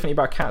of them is definitely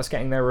about cats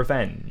getting their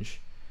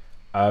revenge.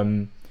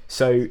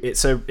 So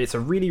it's a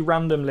really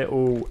random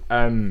little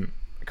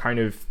kind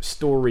of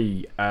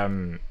story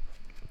that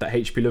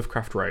H.P.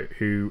 Lovecraft wrote,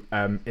 who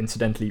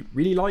incidentally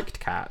really liked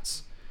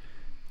cats,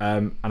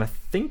 and I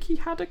think he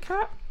had a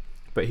cat,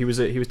 but he was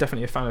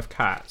definitely a fan of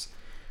cats.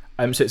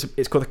 So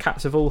it's called The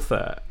Cats of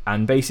Ulthar,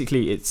 and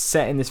basically it's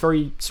set in this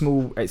very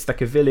small. It's like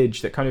a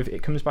village that kind of,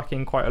 it comes back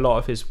in quite a lot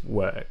of his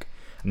work,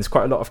 and there's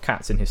quite a lot of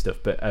cats in his stuff.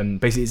 But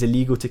basically it's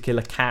illegal to kill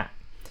a cat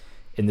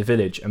in the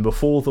village, and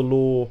before the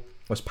law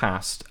was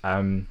passed,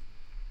 there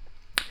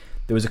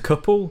was a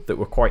couple that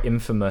were quite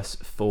infamous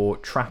for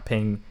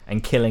trapping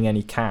and killing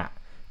any cat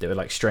that would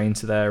like stray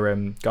into their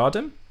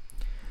garden.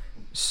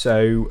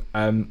 So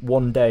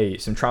one day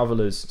some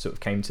travellers sort of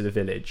came to the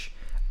village,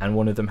 and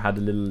one of them had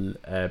a little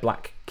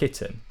black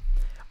kitten,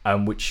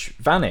 which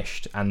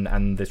vanished,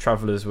 and the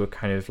travellers were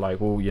kind of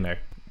like, well, you know,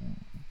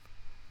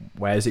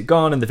 where's it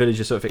gone? And the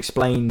villagers sort of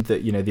explained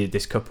that, you know,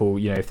 this couple,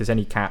 you know, if there's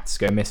any cats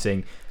go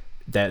missing,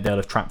 they'll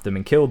have trapped them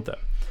and killed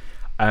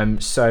them.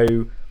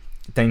 So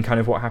then kind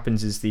of what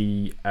happens is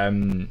the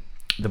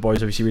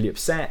boys are obviously really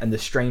upset, and the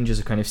strangers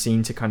are kind of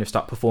seen to kind of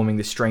start performing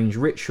this strange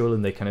ritual,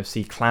 and they kind of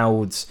see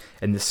clouds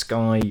in the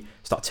sky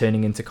start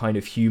turning into kind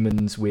of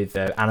humans with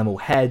animal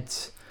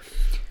heads,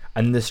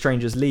 and the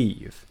strangers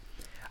leave.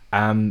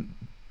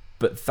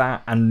 But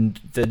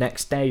the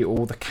next day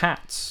all the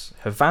cats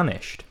have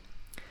vanished,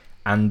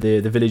 and the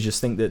villagers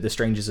think that the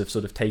strangers have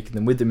sort of taken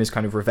them with them as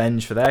kind of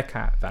revenge for their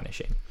cat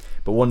vanishing.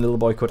 But one little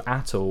boy called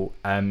Atul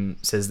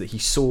says that he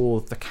saw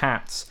the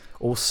cats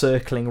all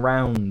circling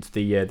around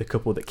the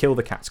couple that killed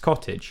the cat's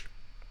cottage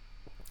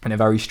in a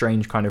very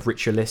strange kind of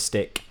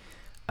ritualistic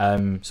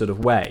sort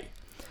of way.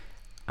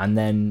 And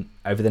then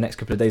over the next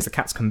couple of days the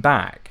cats come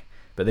back,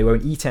 but they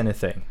won't eat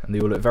anything, and they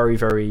all look very,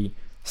 very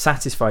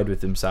satisfied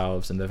with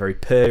themselves, and they're very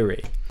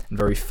purry and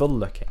very full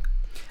looking.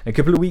 And a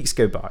couple of weeks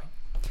go by,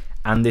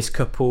 and this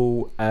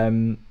couple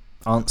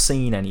aren't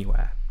seen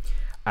anywhere.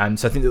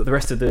 So I think that the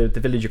rest of the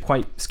village are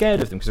quite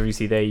scared of them, because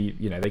obviously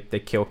they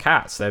kill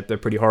cats. They're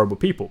pretty horrible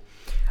people.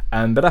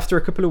 But after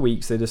a couple of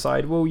weeks, they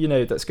decide, well, you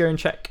know, let's go and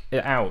check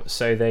it out.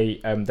 So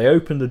they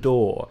open the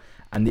door,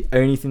 and the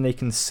only thing they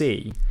can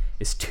see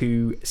is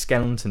two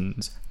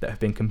skeletons that have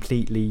been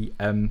completely,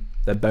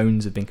 their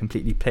bones have been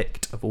completely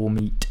picked of all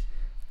meat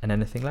and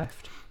anything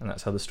left. And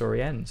that's how the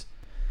story ends.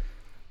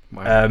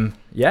 Wow.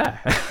 Yeah.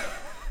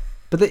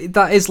 But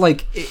that is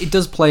like, it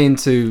does play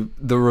into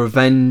the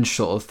revenge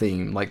sort of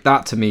theme. Like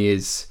that to me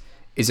is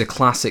a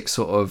classic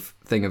sort of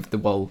thing of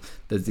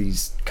there's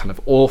these kind of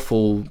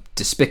awful,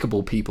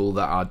 despicable people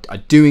that are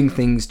doing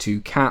things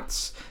to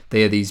cats.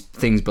 They are these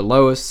things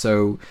below us.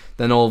 So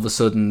then all of a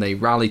sudden they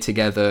rally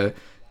together,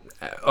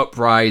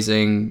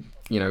 uprising,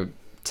 you know,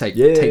 take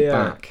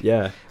back.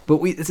 Yeah.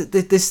 But this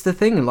is the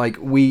thing. Like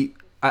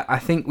I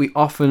think we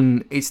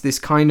often, it's this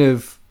kind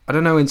of, I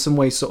don't know, in some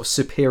ways sort of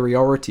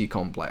superiority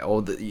complex,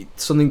 or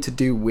something to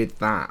do with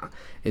that,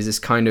 is this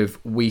kind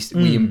of we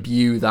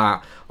imbue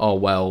that, oh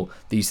well,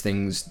 these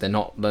things, they're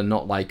not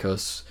like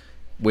us,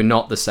 we're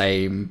not the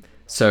same,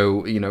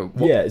 so, you know,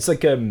 it's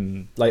like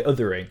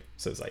othering.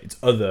 So it's like, it's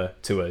other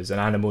to us, and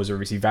animals are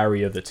obviously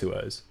very other to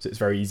us, so it's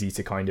very easy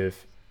to kind of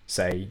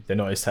say they're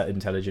not as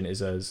intelligent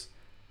as us,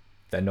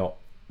 they're not,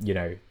 you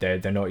know, they're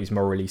not as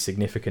morally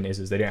significant as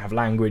us, they don't have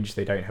language,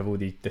 they don't have all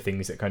the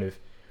things that kind of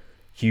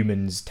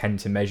humans tend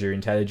to measure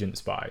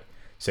intelligence by,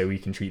 so we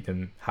can treat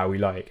them how we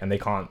like, and they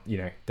can't, you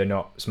know, they're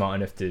not smart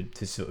enough to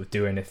sort of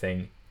do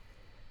anything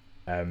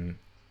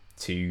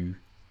to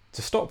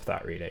stop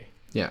that, really.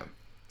 Yeah.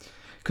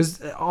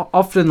 Because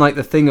often, like,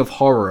 the thing of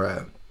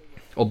horror,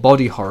 or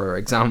body horror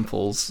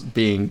examples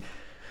being,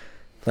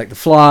 like, The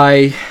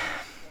Fly,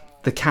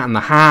 The Cat in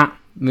the Hat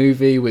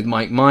movie with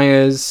Mike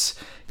Myers,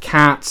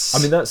 Cats. I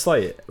mean, that's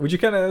like, would you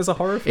count it as a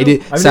horror film?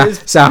 It is. I mean,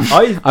 Sam,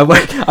 I've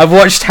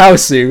watched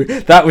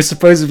Hausu. That was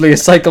supposedly a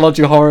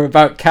psychological horror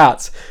about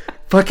cats.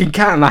 Fucking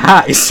Cat in the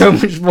Hat is so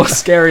much more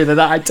scary than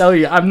that. I tell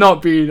you, I'm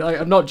not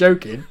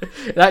joking.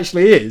 It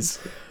actually is.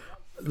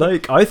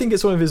 Like, I think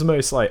it's one of his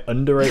most, like,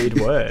 underrated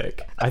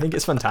work. I think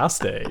it's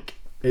fantastic.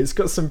 It's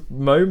got some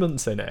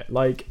moments in it.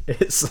 Like,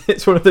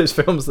 it's one of those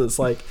films that's,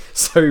 like,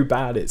 so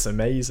bad it's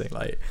amazing.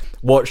 Like,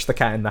 watch The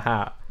Cat in the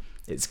Hat.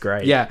 It's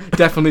great. Yeah,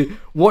 definitely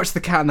watch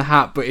The Cat in the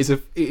Hat, but it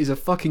is a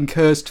fucking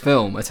cursed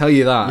film. I tell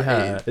you that.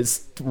 Yeah,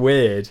 it's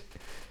weird.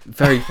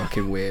 Very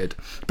fucking weird.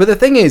 But the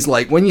thing is,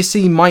 like, when you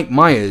see Mike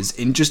Myers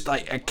in just,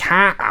 like, a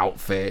cat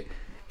outfit,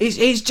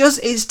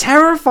 it's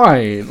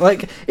terrifying.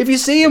 Like, if you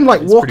see him,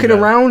 like, walking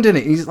around in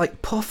it, he's,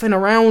 like, puffing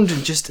around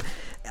and just...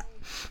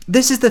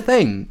 This is the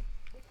thing.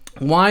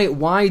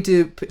 Why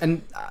do...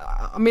 And,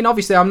 I mean,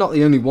 obviously, I'm not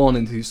the only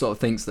one who sort of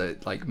thinks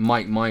that, like,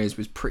 Mike Myers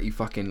was pretty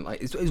fucking...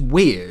 Like, it's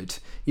weird.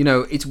 You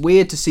know, it's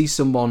weird to see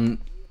someone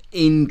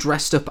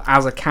dressed up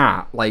as a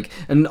cat. Like,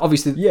 and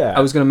obviously, yeah. I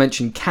was going to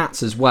mention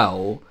Cats as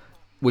well,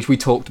 which we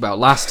talked about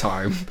last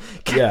time.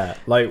 Yeah,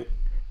 like,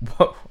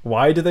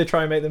 why do they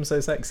try and make them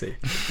so sexy?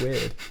 It's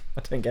weird.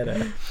 I don't get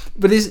it.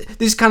 But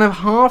this kind of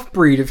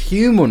half-breed of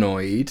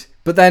humanoid,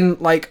 but then,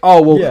 like,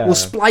 we'll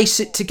splice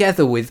it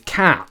together with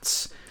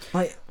cats.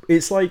 Like,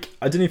 it's like,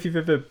 I don't know if you've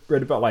ever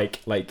read about,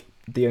 like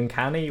the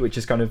uncanny, which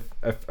is kind of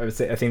a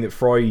thing that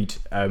Freud,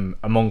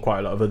 among quite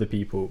a lot of other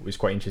people, was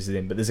quite interested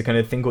in. But there's a kind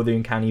of thing called the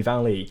uncanny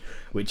valley,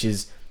 which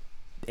is,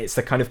 it's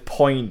the kind of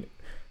point...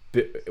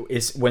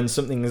 It's when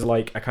something is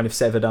like a kind of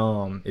severed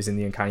arm is in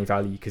the uncanny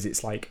valley, because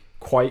it's like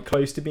quite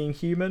close to being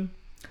human.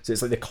 So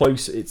it's like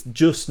it's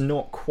just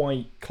not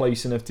quite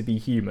close enough to be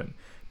human,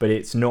 but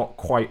it's not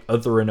quite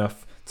other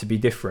enough to be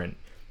different.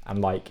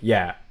 And like,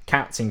 yeah,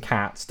 cats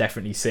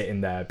definitely sit in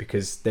there,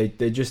 because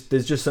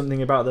there's just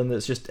something about them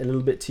that's just a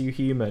little bit too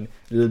human,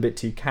 a little bit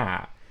too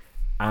cat.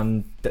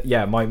 And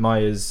Mike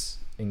Myers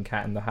in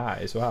Cat in the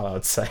Hat as well,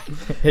 I'd say.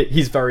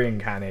 He's very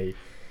uncanny.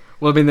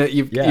 Well, I mean,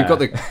 you've got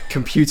the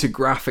computer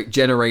graphic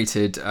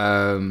generated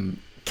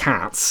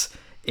cats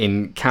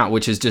in Cat,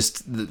 which is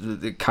just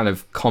the kind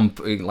of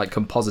like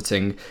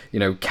compositing, you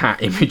know,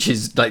 cat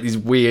images, like these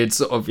weird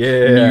sort of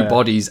new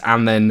bodies,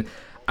 and then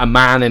a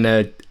man in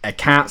a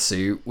cat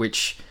suit,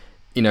 which,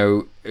 you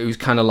know, it was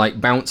kind of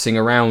like bouncing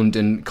around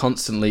and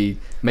constantly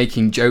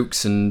making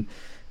jokes and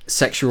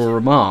sexual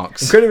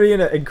remarks. Incredibly,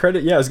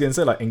 I was going to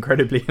say, like,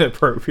 incredibly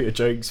inappropriate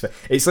jokes.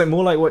 It's like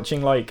more like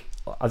watching, like,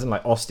 I don't know,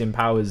 like Austin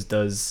Powers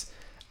does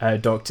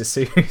Dr.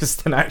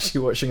 Seuss than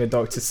actually watching a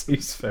Dr.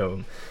 Seuss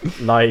film.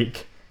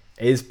 Like,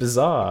 it's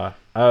bizarre.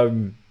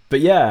 But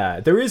yeah,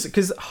 there is,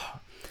 because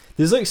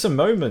there's like some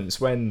moments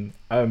when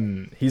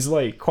he's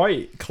like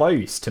quite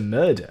close to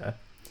murder.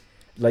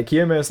 Like, he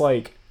almost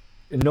like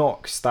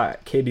knocks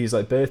that kid whose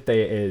like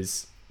birthday it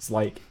is,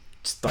 like,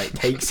 just like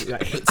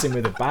hits him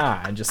with a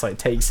bat and just like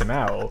takes him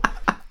out.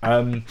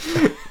 And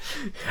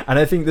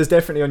I think there's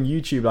definitely on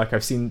YouTube, like,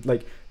 I've seen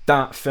like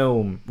that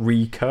film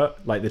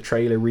recut, like the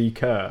trailer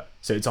recut,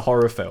 so it's a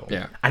horror film.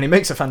 Yeah. And it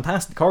makes a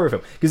fantastic horror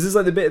film, because there's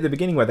like the bit at the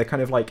beginning where they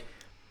kind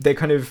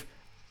of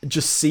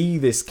just see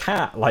this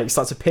cat like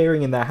starts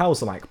appearing in their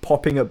house and like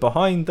popping up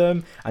behind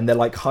them, and they're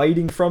like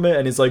hiding from it,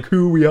 and it's like,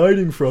 who are we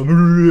hiding from?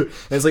 And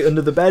it's like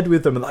under the bed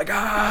with them and like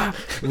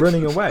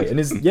running away. And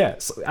as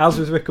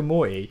with Rick and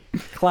Morty,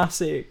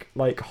 classic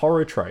like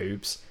horror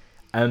tropes,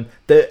 and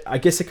I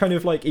guess they're kind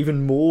of like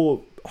even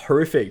more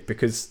horrific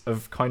because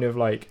of kind of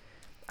like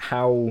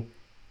how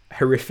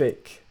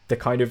horrific the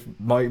kind of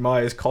Mike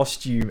Myers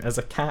costume as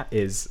a cat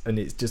is, and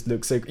it just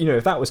looks so, you know,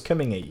 if that was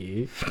coming at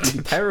you, you'd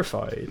be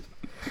terrified.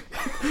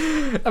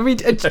 I mean,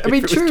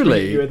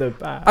 truly.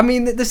 I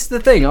mean, this is the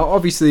thing.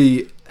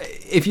 Obviously,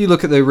 if you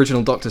look at the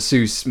original Dr.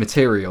 Seuss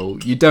material,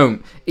 you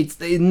don't.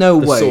 It's in no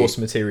way the source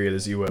material,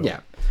 as you will. Yeah.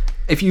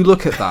 If you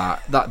look at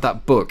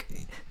that book,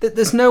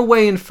 there's no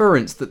way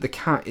inference that the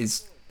cat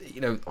is,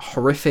 you know,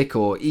 horrific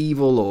or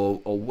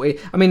evil or weird.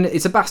 I mean,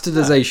 it's a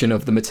bastardization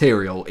of the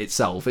material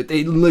itself. It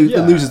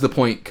loses the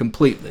point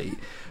completely.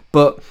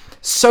 But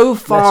so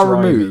far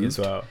removed as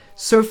well.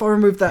 So far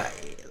removed that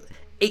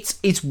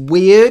it's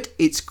weird.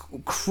 It's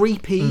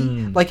creepy.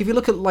 Like, if you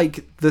look at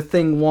like the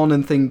Thing 1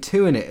 and Thing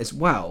 2 in it as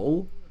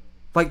well,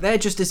 like, they're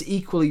just as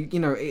equally, you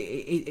know,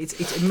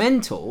 it's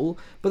mental.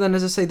 But then,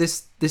 as I say,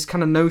 this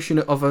kind of notion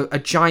of a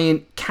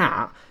giant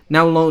cat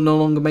now no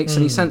longer makes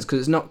any sense, because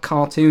it's not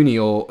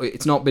cartoony or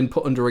it's not been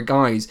put under a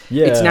guise.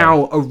 Yeah. It's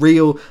now a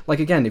real, like,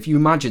 again, if you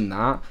imagine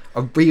that,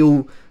 a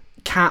real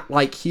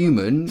cat-like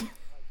human,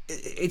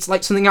 it's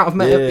like something out of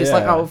it's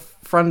like out of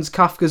Franz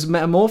Kafka's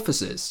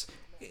Metamorphosis.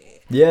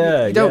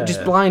 Yeah, you don't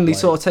just blindly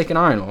sort of take an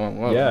eye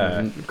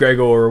on.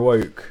 Gregor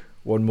awoke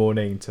one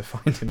morning to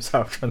find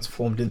himself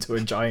transformed into a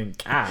giant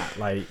cat.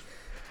 Like,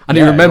 And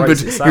Yeah, he it remembered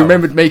writes he itself.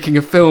 remembered making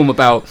a film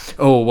about,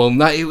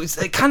 it was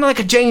kind of like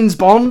a James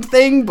Bond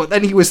thing, but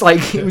then he was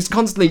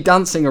constantly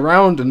dancing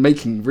around and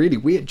making really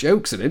weird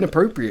jokes and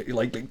inappropriate,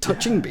 like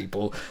touching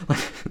people.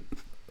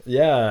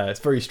 Yeah, it's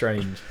very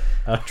strange.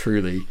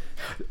 Truly.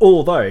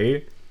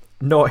 Although,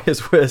 not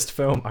his worst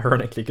film,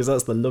 ironically, because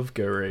that's The Love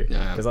Guru.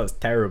 Yeah. Because that's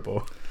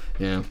terrible.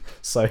 Yeah,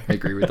 So I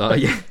agree with that.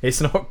 Yeah.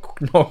 it's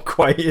not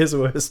quite his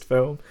worst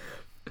film.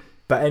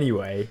 But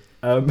anyway,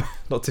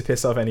 not to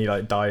piss off any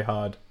like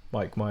die-hard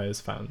Mike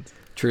Myers fans.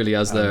 Truly,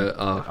 as the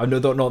I know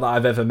not that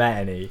I've ever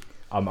met any.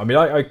 I mean,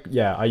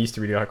 I used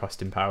to really like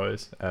Austin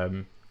Powers.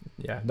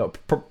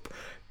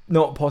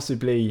 Not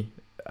possibly.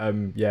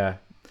 The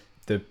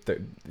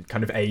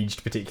kind of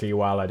aged particularly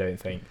well, I don't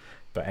think.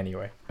 But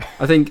anyway,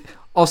 I think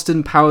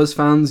Austin Powers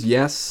fans,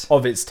 yes.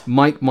 of its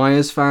Mike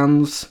Myers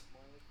fans,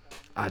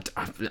 I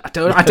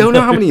don't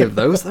know how many of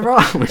those there are.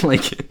 I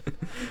mean,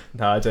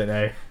 no, I don't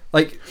know.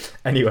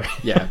 Anyway,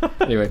 yeah.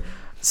 Anyway,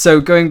 so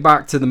going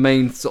back to the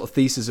main sort of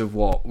thesis of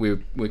what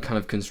we're kind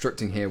of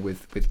constructing here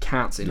with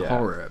cats in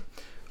horror,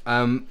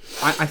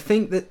 I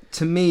think that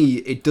to me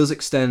it does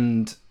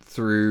extend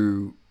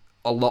through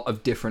a lot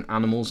of different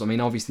animals. I mean,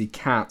 obviously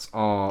cats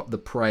are the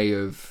prey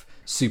of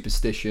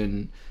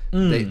superstition.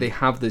 They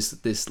have this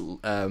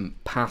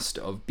past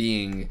of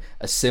being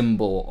a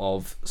symbol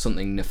of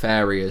something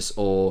nefarious,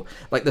 or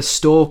like the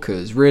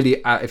stalkers.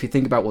 Really, if you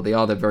think about what they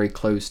are, they're very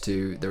close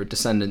to. They're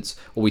descendants,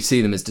 or we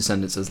see them as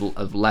descendants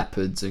of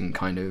leopards and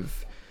kind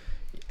of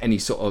any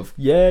sort of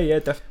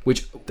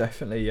which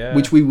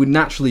we would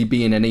naturally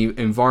be in any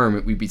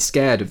environment. We'd be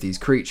scared of these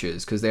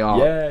creatures because they are.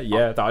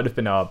 That would have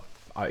been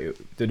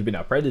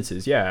our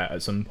predators. Yeah,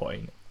 at some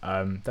point,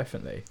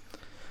 definitely.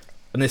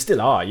 And they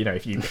still are,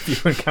 if you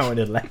encountered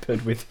a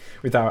leopard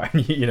without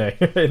any,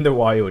 in the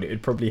wild, it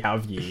would probably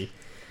have you,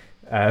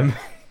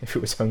 if it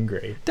was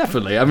hungry.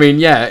 Definitely. I mean,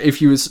 yeah,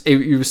 if you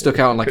were stuck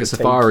out on like a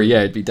safari,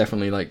 yeah, it'd be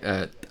definitely like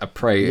a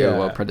prey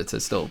or a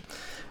predator still.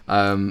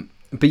 But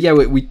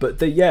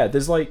yeah,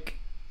 there's like,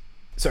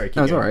 sorry, keep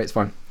going. It's alright, it's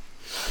fine.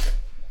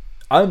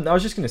 I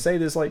was just gonna say,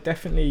 there's like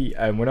definitely,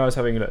 when I was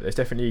having a look, there's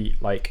definitely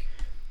like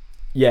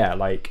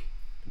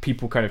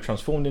people kind of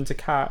transformed into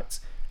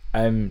cats.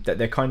 That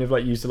they're kind of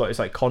like used a lot. It's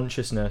like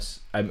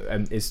consciousness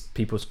is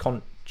people's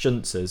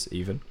consciences,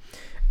 even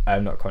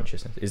not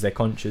consciousness, is their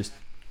consciences,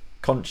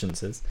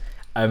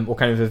 or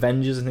kind of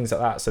avengers and things like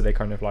that. So they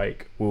kind of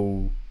like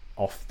will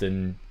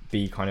often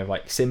be kind of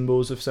like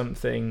symbols of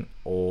something,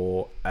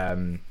 or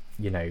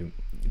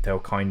they'll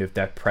kind of,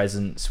 their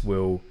presence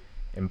will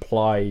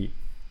imply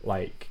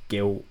like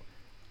guilt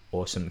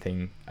or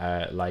something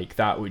like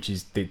that, which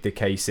is the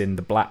case in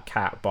The Black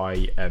Cat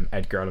by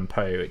Edgar Allan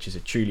Poe, which is a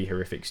truly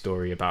horrific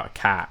story about a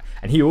cat,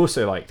 and he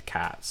also liked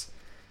cats,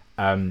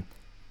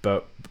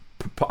 but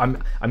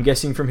I'm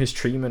guessing from his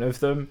treatment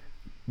of them,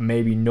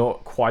 maybe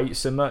not quite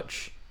so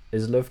much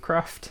as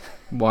Lovecraft.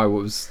 Why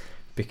was?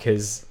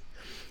 Because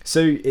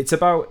so it's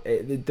about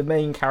the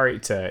main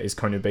character is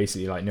kind of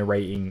basically like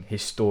narrating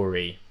his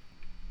story,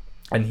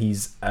 and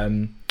he's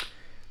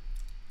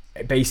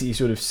basically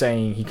sort of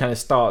saying, he kind of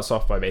starts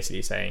off by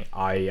basically saying,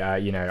 I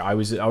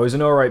was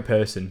an alright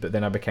person, but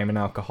then I became an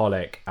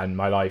alcoholic and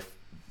my life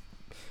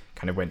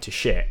kind of went to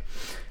shit.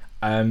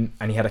 And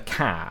he had a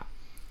cat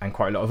and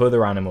quite a lot of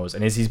other animals,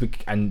 and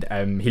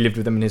he lived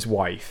with them and his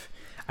wife.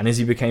 And as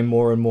he became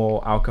more and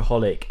more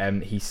alcoholic,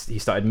 he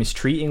started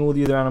mistreating all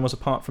the other animals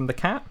apart from the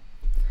cat.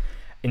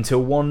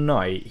 Until one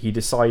night he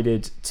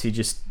decided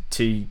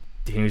he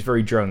was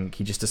very drunk.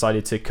 He just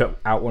decided to cut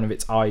out one of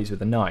its eyes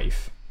with a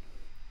knife.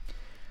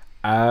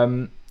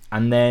 And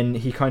then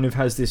he kind of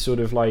has this sort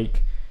of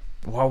like,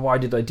 well, why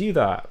did I do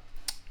that?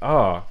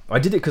 I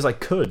did it because I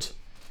could,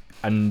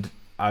 and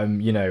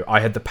I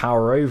had the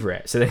power over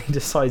it. So then he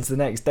decides the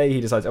next day,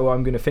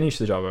 I'm going to finish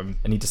the job,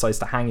 and he decides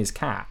to hang his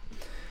cat.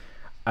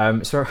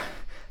 So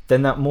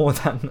then that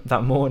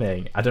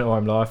morning, I don't know why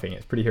I'm laughing,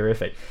 it's pretty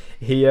horrific.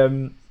 He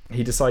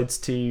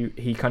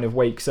kind of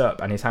wakes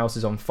up and his house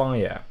is on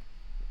fire,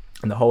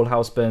 and the whole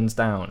house burns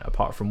down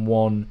apart from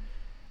one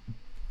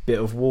bit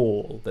of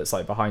wall that's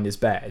like behind his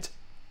bed,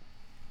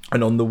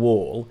 and on the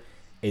wall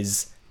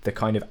is the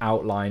kind of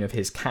outline of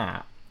his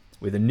cat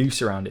with a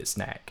noose around its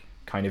neck,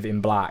 kind of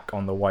in black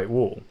on the white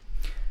wall.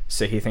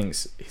 So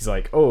he's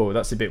like, oh,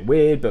 that's a bit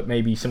weird, but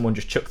maybe someone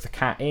just chucked the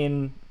cat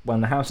in when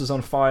the house was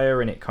on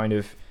fire and it kind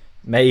of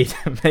made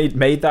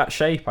that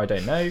shape. I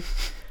don't know.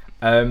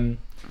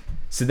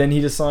 So then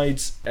he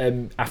decides,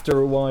 after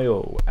a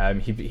while,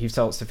 he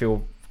starts to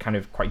feel kind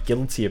of quite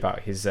guilty about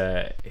his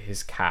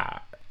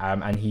cat.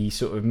 And he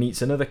sort of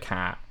meets another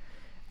cat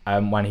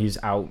when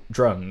he's out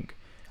drunk.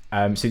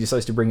 So he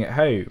decides to bring it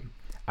home.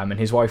 And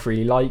his wife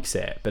really likes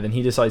it. But then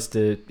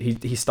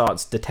he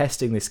starts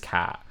detesting this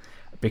cat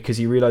because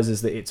he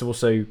realizes that it's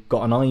also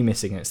got an eye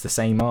missing, and it's the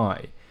same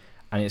eye.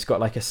 And it's got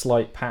like a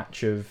slight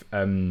patch of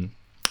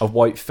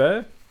white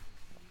fur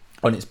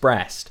on its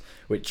breast,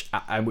 which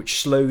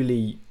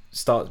slowly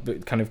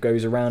kind of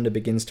goes around and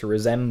begins to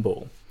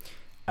resemble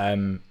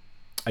a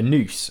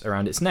noose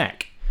around its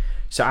neck.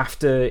 So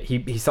after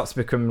he starts to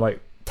become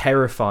like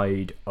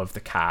terrified of the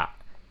cat.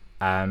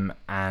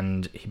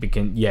 And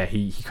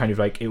he kind of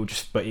like, it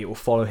will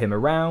follow him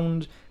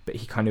around, but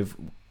he kind of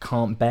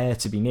can't bear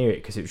to be near it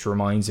because it just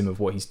reminds him of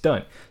what he's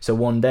done. So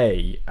one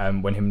day,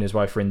 when him and his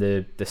wife are in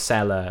the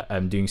cellar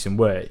doing some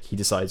work, he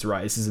decides,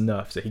 right, this is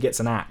enough. So he gets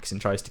an axe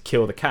and tries to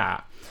kill the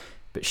cat,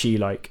 but she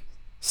like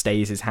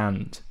stays his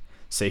hand.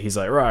 So he's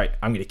like, right,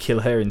 I'm gonna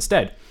kill her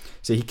instead.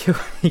 So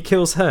he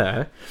kills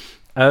her,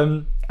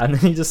 and then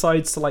he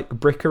decides to like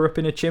brick her up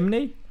in a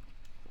chimney.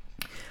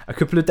 A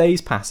couple of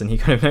days pass, and he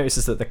kind of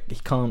notices that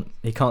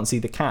he can't see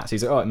the cat. So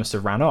he's like, oh, it must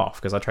have ran off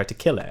because I tried to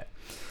kill it.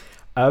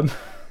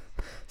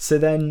 So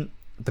then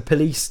the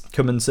police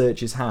come and search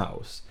his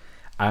house,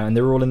 and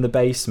they're all in the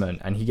basement,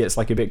 and he gets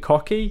like a bit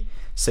cocky.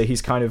 So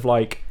he's kind of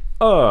like,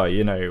 oh,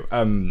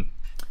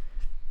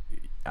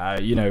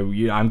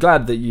 I'm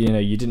glad that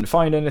you didn't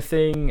find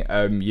anything,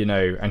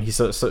 and he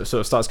sort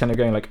of starts kind of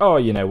going like, oh,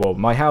 well,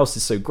 my house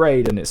is so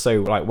great and it's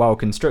so like well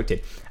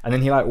constructed, and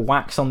then he like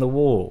whacks on the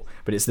wall,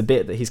 but it's the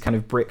bit that he's kind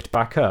of bricked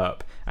back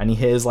up, and he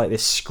hears like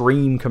this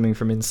scream coming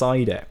from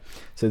inside it.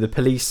 So the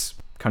police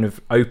kind of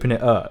open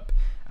it up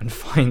and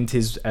find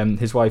his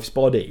wife's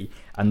body,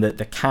 and that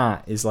the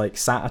cat is like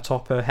sat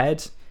atop her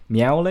head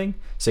meowling.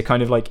 So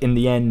kind of like in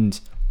the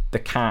end, the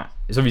cat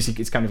is obviously,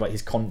 it's kind of like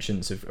his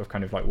conscience of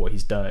kind of like what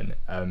he's done,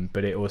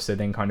 but it also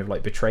then kind of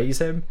like betrays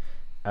him.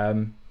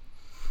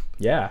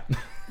 Yeah.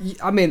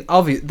 I mean,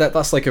 obviously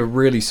that's like a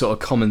really sort of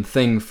common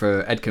thing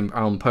for Edgar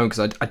Allan Poe, because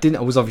I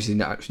was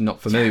obviously actually not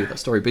familiar with that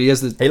story, but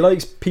he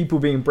likes people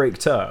being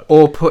breaked up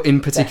or put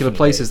in particular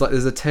places. Like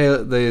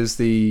there's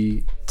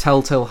the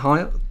telltale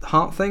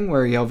heart thing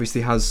where he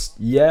obviously has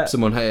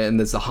someone here, and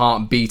there's the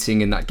heart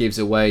beating, and that gives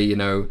away,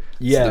 so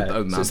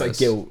it's like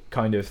guilt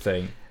kind of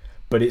thing.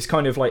 But it's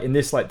kind of like in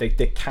this, like the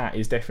cat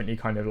is definitely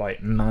kind of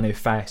like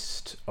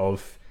manifest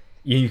of,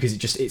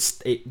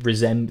 because it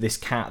resembles this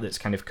cat that's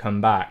kind of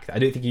come back. I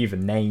don't think he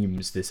even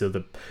names this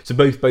other. So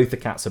both the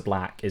cats are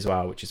black as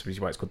well, which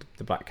is why it's called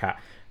the black cat.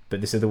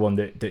 But this other one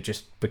that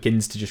just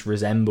begins to just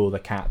resemble the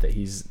cat that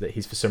he's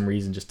for some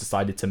reason just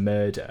decided to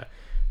murder,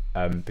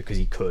 because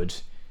he could.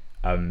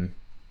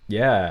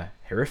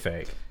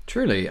 Horrific.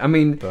 Truly, I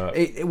mean,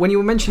 when you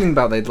were mentioning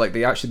about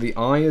the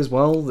eye as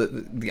well,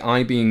 the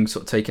eye being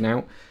sort of taken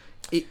out.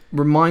 It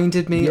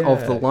reminded me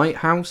of The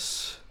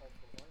Lighthouse,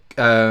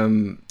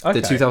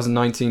 the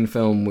 2019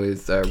 film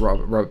with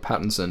Robert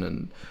Pattinson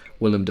and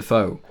Willem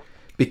Dafoe,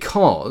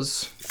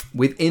 because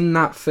within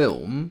that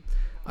film,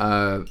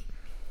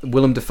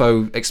 Willem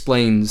Dafoe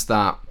explains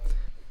that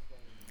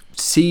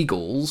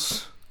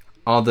seagulls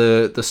are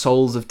the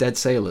souls of dead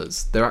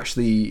sailors. They're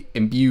actually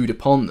imbued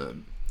upon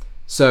them.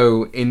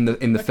 So in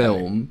the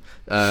film,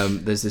 there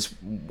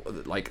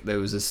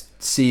was this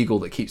seagull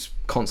that keeps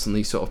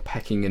constantly sort of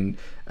pecking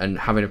and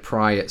having a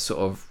pry at sort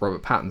of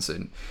Robert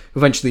Pattinson, who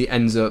eventually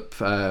ends up,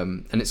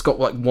 and it's got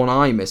like one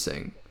eye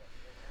missing.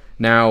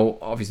 Now,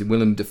 obviously,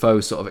 Willem Dafoe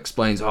sort of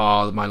explains,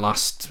 my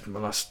last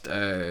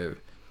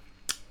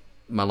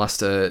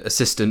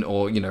assistant,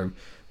 or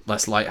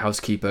last lighthouse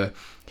keeper,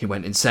 he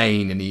went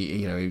insane, and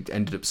he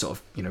ended up sort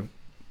of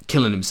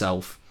killing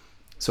himself.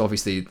 So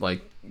obviously,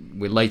 like,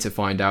 we later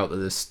find out that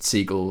this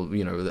seagull,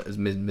 that is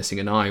missing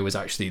an eye, was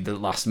actually the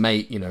last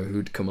mate,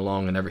 who'd come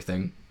along and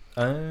everything.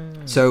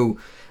 So,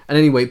 and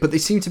anyway, but they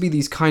seem to be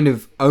these kind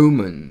of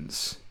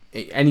omens,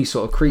 any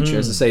sort of creature,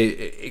 as I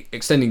say,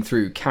 extending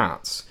through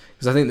cats,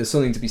 because I think there's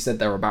something to be said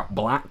there about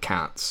black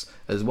cats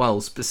as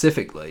well,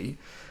 specifically.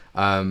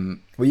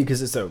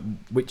 Because it's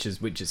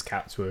witches'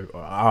 cats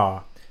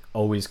are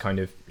always kind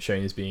of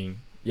shown as being,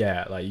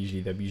 they're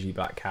usually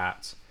black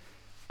cats.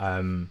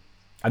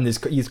 And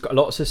he's got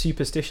lots of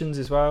superstitions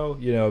as well,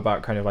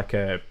 about kind of like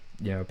a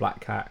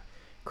black cat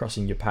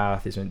crossing your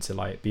path is meant to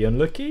like be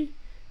unlucky,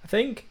 I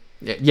think.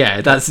 Yeah,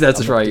 that's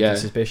right. Yeah,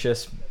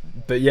 suspicious,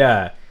 but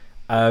yeah.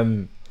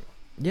 Well,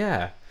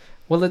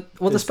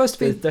 they're supposed to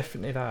be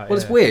definitely that. Well,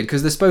 it's weird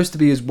because they're supposed to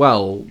be as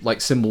well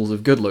like symbols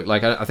of good luck.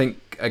 Like I think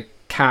a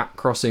cat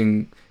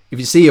crossing, if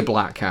you see a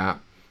black cat,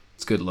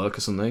 it's good luck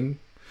or something.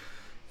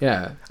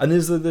 Yeah, and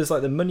there's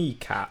like the money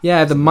cat.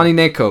 Yeah, the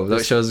Bakaneko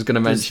that I was going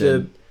to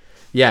mention.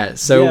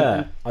 That's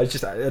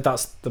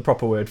the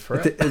proper word for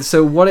it.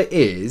 So what it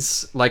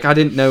is, like, I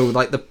didn't know,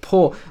 like, the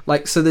paw,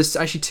 like, so there's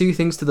actually two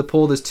things to the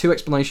paw. There's two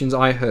explanations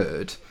I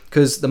heard,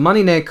 because the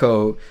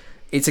Bakaneko,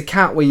 it's a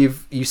cat where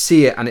you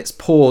see it and its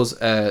paws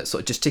sort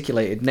of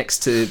gesticulated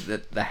next to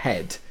the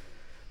head,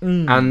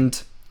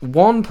 and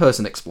one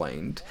person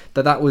explained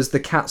that was the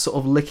cat sort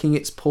of licking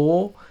its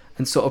paw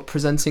and sort of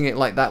presenting it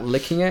like that,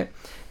 licking it.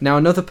 Now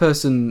another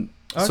person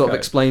sort of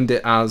explained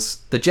it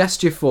as the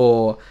gesture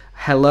for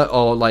hello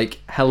or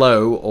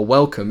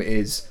welcome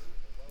is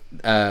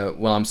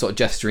I'm sort of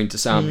gesturing to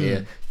Sam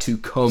here to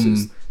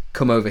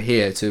come over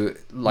here to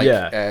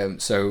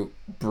so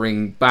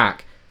bring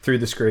back through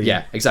the screen.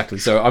 Yeah, exactly.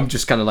 So I'm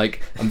just kind of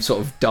like, I'm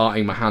sort of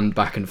darting my hand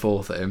back and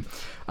forth at him.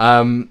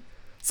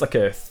 It's like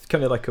a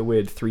kind of like a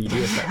weird 3D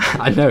effect.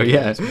 I know,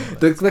 yeah.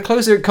 The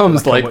closer it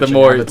comes, like the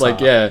more it's like,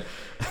 yeah.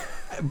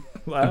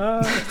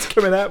 It's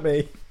coming at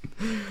me.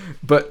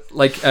 But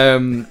like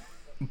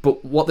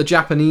but what the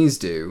Japanese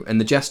do, and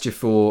the gesture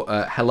for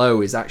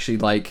hello is actually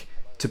like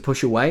to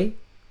push away,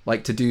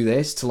 like to do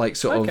this, to like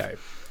sort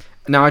of.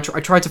 Now I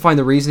tried to find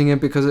the reasoning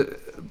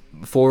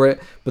for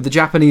it, but the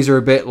Japanese are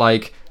a bit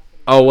like,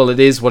 oh well, it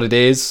is what it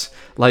is.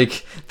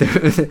 Like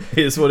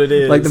it's what it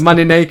is. Like the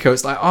Bakaneko,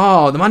 it's like,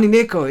 oh, the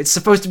Bakaneko, it's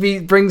supposed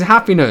to brings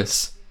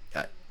happiness.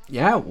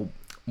 Yeah,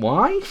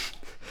 why?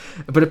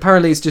 But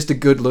apparently it's just a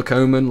good luck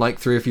omen.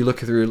 Like if you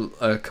look through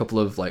a couple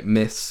of like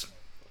myths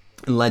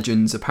and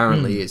legends,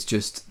 apparently it's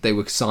just they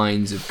were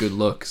signs of good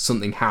luck.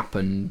 Something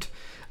happened,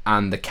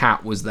 and the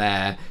cat was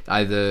there,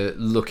 either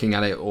looking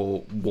at it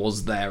or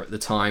was there at the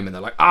time, and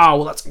they're like, oh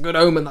well, that's a good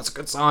omen, that's a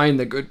good sign.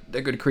 They're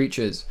good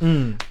creatures.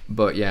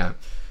 But yeah.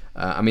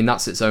 I mean,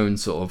 that's its own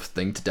sort of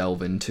thing to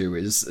delve into,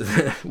 is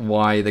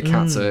why the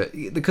cats are...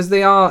 Because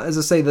they are, as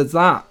I say, there's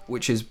that,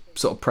 which is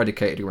sort of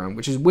predicated around,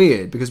 which is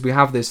weird, because we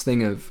have this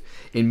thing of,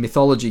 in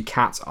mythology,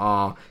 cats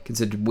are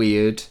considered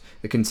weird,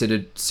 they're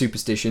considered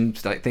superstition,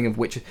 like thing of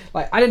which...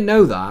 Like, I didn't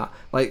know that.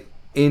 Like,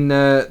 in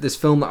this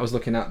film that I was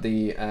looking at,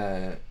 the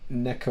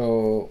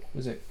Neko...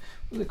 What's it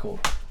called?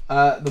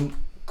 The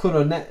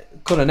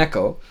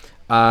Bakaneko.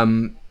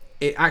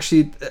 It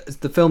actually...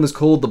 The film is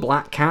called The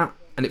Black Cat,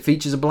 and it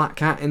features a black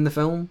cat in the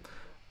film.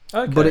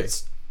 Okay. But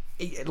it's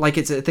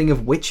a thing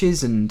of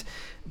witches,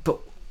 but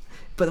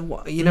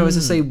as I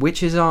say,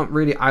 witches aren't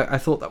really. I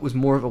thought that was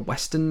more of a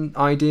Western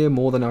idea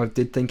more than I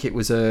did think it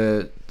was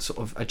a sort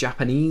of a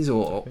Japanese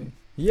or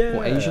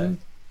Asian.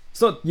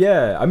 It's not.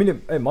 Yeah, I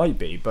mean it might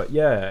be, but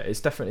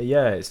it's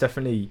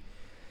definitely.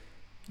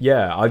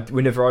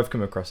 Whenever I've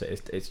come across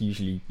it, it's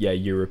usually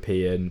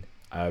European,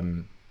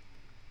 kind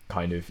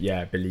of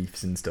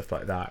beliefs and stuff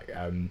like that.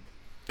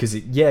 Because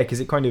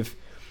it kind of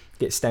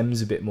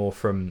stems a bit more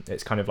from,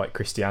 it's kind of like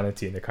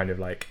Christianity and the kind of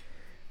like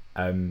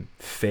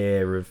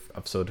fear of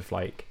sort of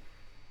like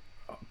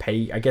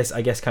I guess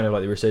kind of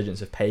like the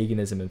resurgence of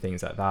paganism and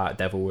things like that,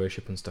 devil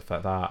worship and stuff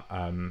like that.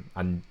 And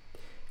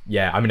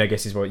I mean, I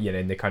guess is what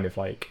in the kind of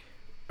like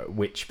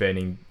witch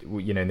burning,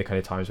 in the kind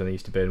of times when they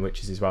used to burn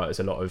witches as well. There's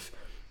a lot of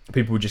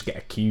people would just get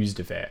accused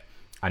of it,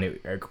 and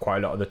quite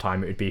a lot of the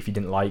time it would be if you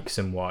didn't like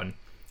someone,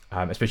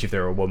 especially if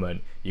they're a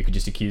woman, you could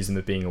just accuse them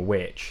of being a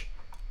witch.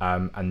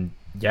 And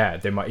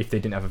they might, if they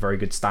didn't have a very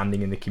good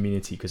standing in the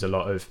community, because a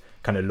lot of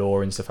kind of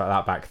law and stuff like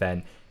that back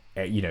then,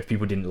 if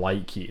people didn't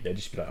like you, they'd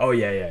just be like, oh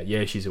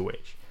yeah, she's a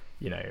witch.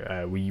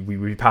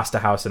 We passed a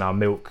house and our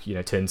milk,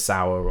 turned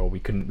sour, or we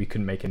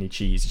couldn't make any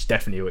cheese. It's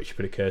definitely a witch. She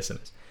put a curse on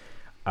us.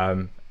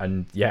 That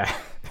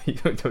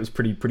was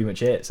pretty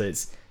much it. So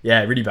it's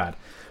really bad.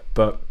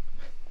 But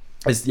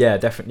it's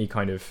definitely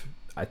kind of.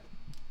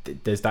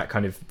 There's that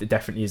kind of. It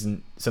definitely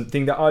isn't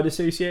something that I'd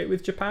associate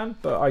with Japan,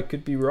 but I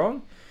could be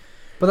wrong.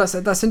 But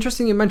that's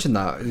interesting you mentioned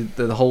that,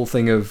 the whole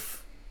thing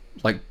of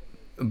like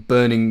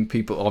burning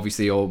people,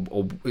 obviously, or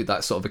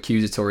that sort of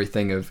accusatory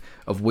thing of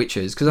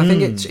witches, because I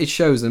think it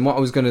shows, and what I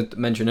was going to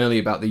mention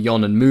earlier about the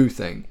Yon and Mu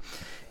thing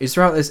is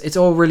throughout this it's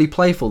all really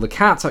playful. The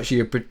cats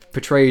actually are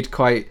portrayed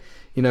quite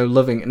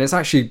loving, and it's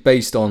actually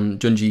based on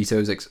Junji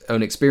Ito's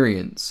own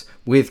experience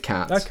with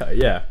cats. Okay,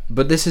 yeah.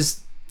 But this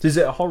is it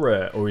a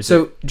horror, or is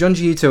so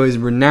Junji Ito is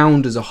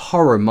renowned as a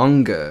horror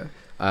manga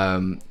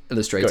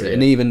illustrator,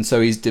 and even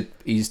so he's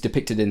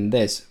depicted in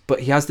this,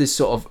 but he has this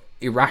sort of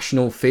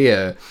irrational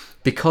fear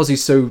because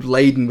he's so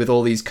laden with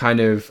all these kind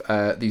of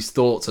these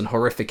thoughts and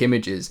horrific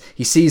images.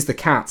 He sees the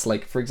cats,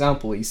 like for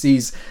example, he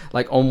sees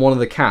like on one of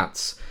the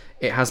cats,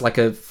 it has like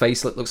a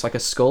face that looks like a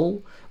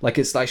skull, like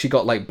it's actually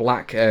got like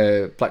black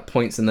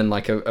points and then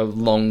like a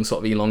long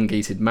sort of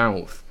elongated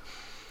mouth.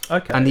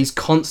 Okay. And he's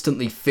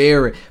constantly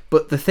fearing.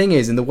 But the thing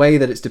is, in the way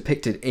that it's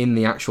depicted in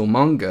the actual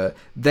manga,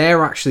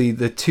 they're actually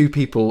the two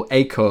people,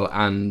 Eiko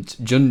and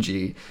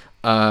Junji,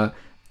 are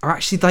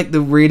actually like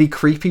the really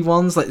creepy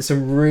ones. Like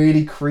some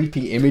really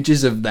creepy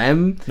images of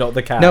them. Not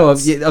the cats. No,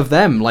 of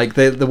them. Like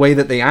the way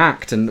that they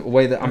act and the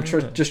way that I'm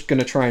just going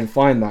to try and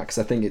find that, because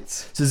I think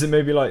it's... So is it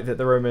maybe like that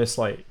they're almost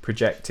like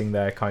projecting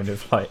their kind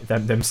of like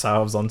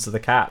themselves onto the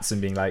cats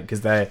and being like,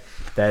 because they're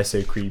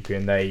so creepy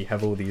and they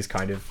have all these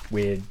kind of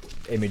weird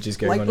images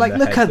going on like in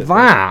their look head at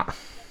that.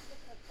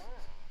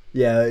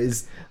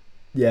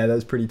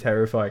 That's pretty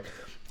terrifying.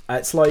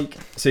 It's like,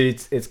 so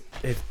it's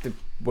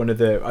one of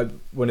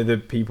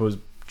the people's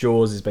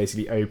jaws is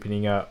basically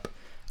opening up,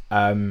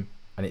 and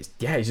it's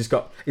just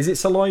got, is it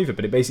saliva,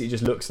 but it basically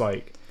just looks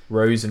like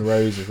rows and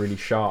rows of really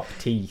sharp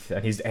teeth,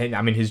 and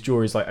his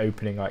jaw is like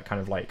opening like kind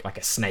of like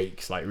a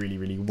snake's, like really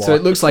really wide. So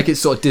it looks like it's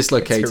sort of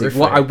dislocated.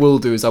 What I will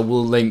do is I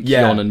will link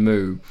Yon and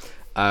Mu.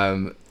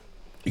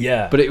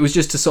 But it was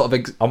just to sort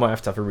of I might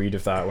have to have a read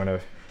of that when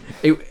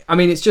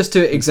it's just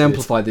to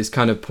exemplify this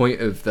kind of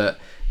point of that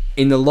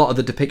in a lot of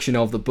the depiction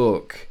of the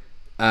book,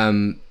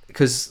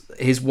 because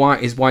his wife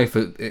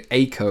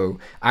Eiko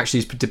actually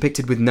is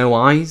depicted with no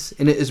eyes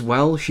in it as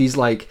well. She's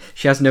like,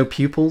 she has no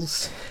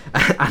pupils,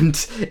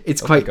 and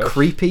it's quite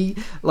creepy.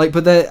 Like,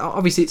 but they're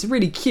obviously, it's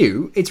really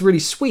cute, it's really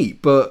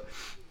sweet, but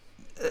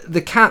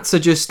the cats are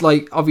just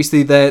like,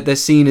 obviously they're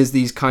seen as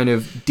these kind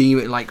of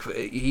demon, like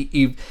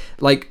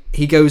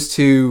he goes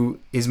to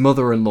his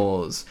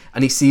mother-in-law's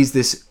and he sees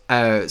this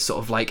sort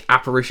of like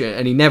apparition,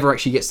 and he never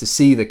actually gets to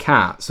see the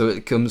cat, so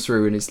it comes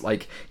through and it's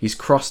like he's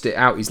crossed it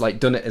out, he's like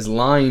done it as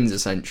lines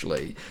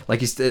essentially,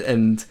 like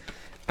and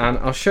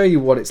I'll show you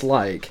what it's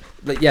like.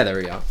 Yeah, there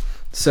we are.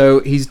 So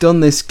he's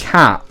done this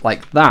cat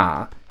like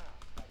that,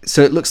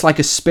 so it looks like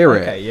a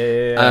spirit.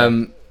 Okay, yeah.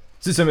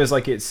 So it's almost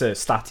like it's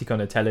static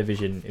on a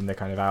television in the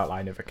kind of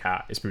outline of a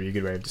cat. It's a really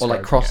good way of describing it. Or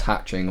like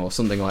cross-hatching or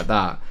something like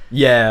that.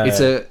 Yeah. It's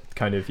a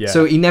kind of, yeah.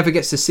 So he never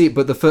gets to see it,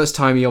 but the first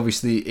time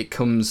it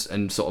comes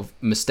and sort of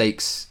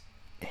mistakes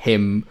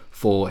him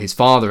for his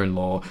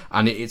father-in-law,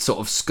 and it sort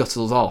of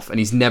scuttles off, and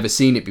he's never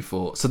seen it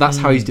before. So that's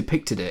how he's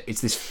depicted it.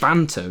 It's this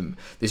phantom,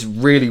 this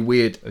really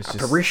weird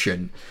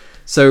apparition.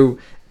 So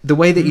the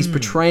way that he's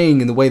portraying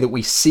and the way that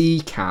we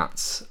see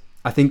cats,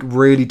 I think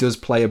really does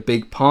play a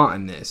big part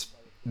in this.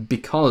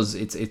 Because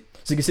it's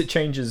so I guess it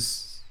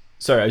changes.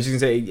 Sorry, I was just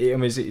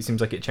gonna say it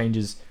seems like it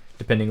changes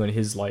depending on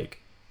his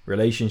like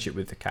relationship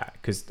with the cat,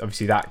 because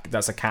obviously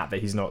that's a cat that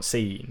he's not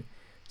seen,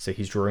 so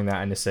he's drawing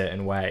that in a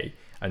certain way,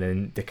 and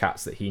then the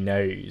cats that he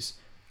knows,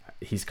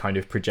 he's kind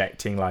of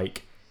projecting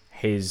like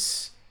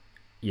his,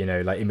 you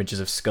know, like images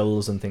of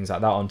skulls and things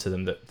like that onto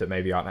them that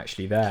maybe aren't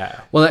actually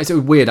there. Well, it's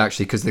weird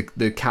actually, because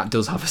the cat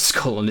does have a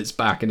skull on its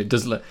back, and it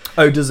does look.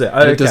 Oh, does it?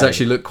 Oh, okay. It does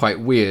actually look quite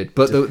weird.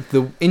 But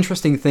the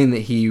interesting thing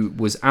that he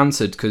was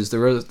answered, because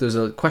there's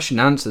a question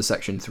and answer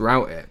section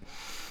throughout it,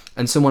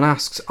 and someone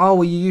asks, "Oh,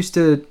 well, you used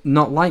to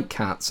not like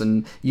cats,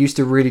 and you used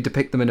to really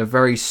depict them in a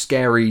very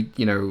scary,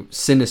 you know,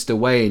 sinister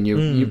way in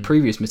your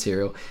previous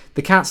material.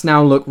 The cats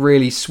now look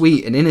really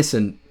sweet and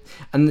innocent."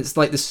 And it's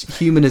like this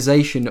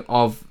humanization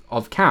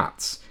of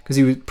cats, because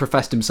he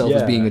professed himself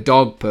as being a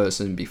dog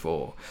person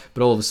before,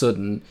 but all of a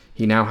sudden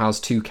he now has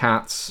two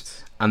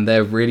cats, and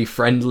they're really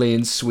friendly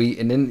and sweet,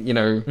 and you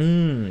know.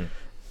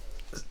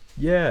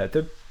 Yeah,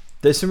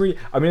 there's some really.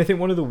 I mean, I think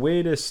one of the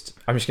weirdest.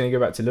 I'm just going to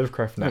go back to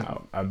Lovecraft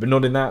now, but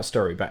not in that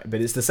story. But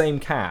it's the same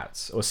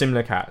cats or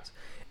similar cats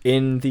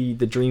in the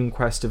Dream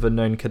Quest of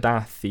Unknown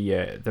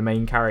Kadath, the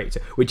main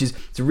character, which is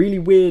it's a really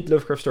weird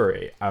Lovecraft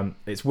story.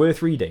 It's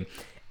worth reading.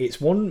 It's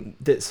one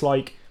that's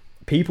like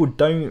people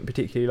don't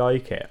particularly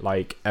like it.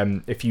 Like,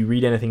 if you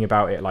read anything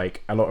about it,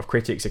 like a lot of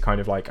critics are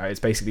kind of like, it's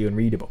basically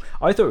unreadable.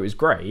 I thought it was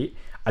great.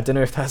 I don't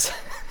know if that's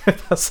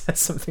if that says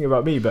something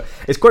about me, but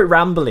it's quite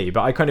rambly.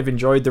 But I kind of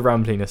enjoyed the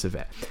rambliness of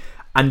it,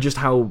 and just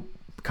how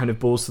kind of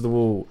balls to the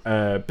wall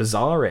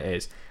bizarre it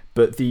is.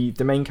 But the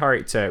main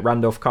character,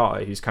 Randolph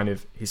Carter, he's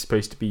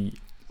supposed to be.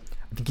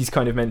 I think he's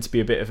kind of meant to be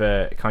a bit of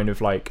a kind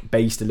of like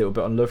based a little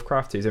bit on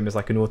Lovecraft. He's almost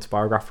like an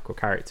autobiographical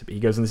character, but he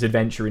goes on this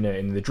adventure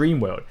in the dream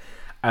world,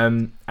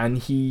 and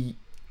he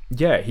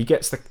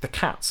gets the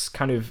cats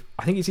kind of.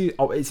 I think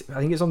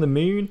it's on the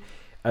moon.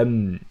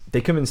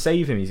 They come and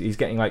save him. He's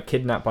getting like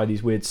kidnapped by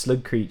these weird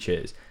slug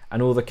creatures,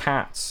 and all the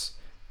cats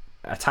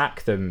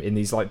attack them in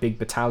these like big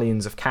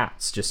battalions of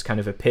cats. Just kind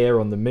of appear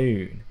on the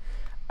moon.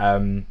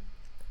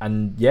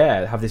 And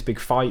have this big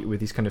fight with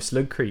these kind of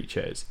slug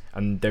creatures,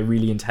 and they're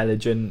really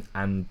intelligent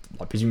and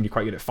like, presumably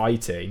quite good at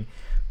fighting,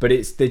 but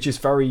they're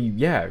just very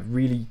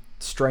really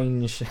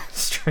strange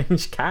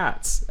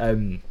cats.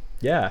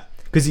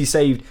 Because he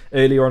saved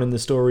earlier on in the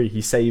story,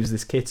 he saves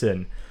this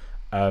kitten,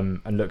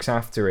 and looks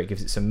after it,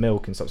 gives it some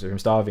milk and stops it from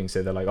starving.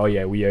 So they're like, oh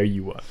yeah, we owe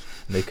you one.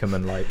 And they come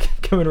and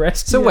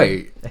rescue. So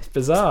wait, it's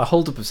bizarre.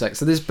 Hold up a sec.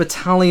 So this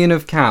battalion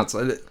of cats.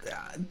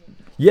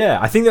 Yeah,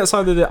 I think that's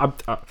either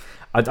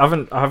I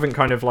haven't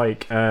kind of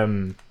like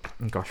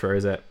gosh, where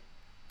is it?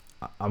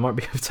 I might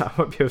be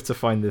able to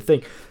find the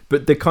thing,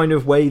 but the kind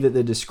of way that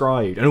they're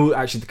described, and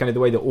actually the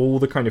way that all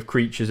the kind of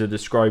creatures are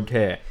described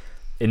here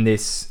in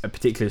this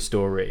particular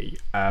story,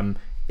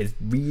 is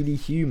really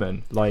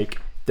human.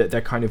 Like that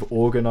they're kind of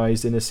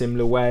organized in a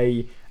similar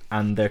way,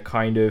 and they're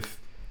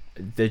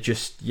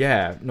just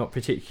not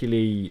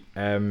particularly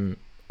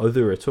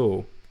other at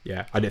all.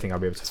 Yeah, I don't think I'll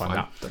be able to find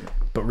that,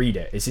 but read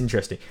it. It's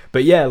interesting.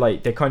 But yeah,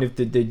 like they're kind of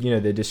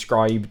they're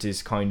described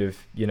as kind of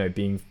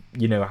being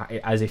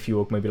as if you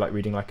were maybe like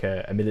reading like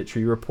a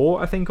military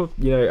report, I think, or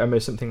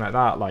almost something like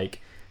that. Like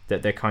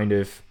that they're kind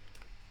of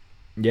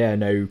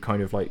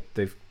kind of like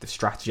the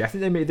strategy. I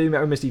think they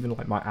almost even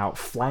like might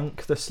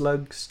outflank the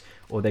slugs,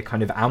 or they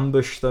kind of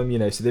ambush them.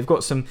 So they've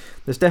got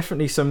there's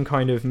definitely some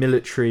kind of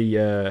military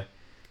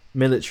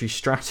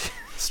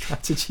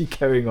strategy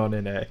going on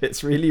in it.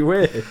 It's really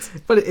weird,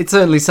 but it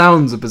certainly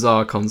sounds a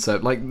bizarre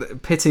concept.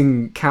 Like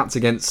pitting cats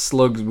against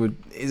slugs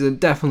is a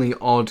definitely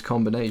odd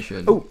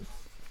combination. Oh,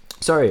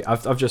 sorry,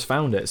 I've just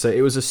found it. So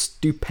it was a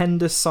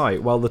stupendous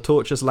sight while the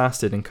tortures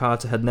lasted, and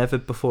Carter had never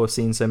before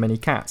seen so many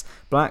cats: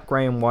 black,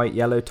 grey and white,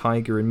 yellow,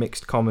 tiger and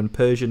mixed common,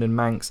 Persian and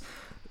Manx,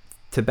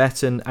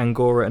 Tibetan,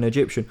 Angora and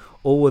Egyptian.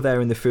 All were there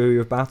in the fury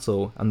of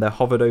battle, and there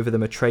hovered over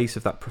them a trace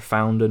of that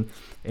profound and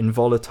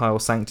involatile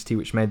sanctity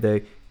which made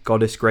their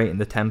goddess great in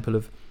the temple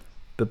of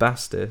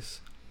Bubastis.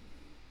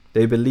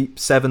 They would leap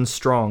 7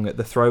 strong at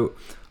the throat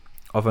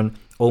of an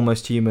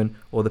almost human,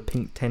 or the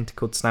pink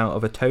tentacled snout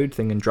of a toad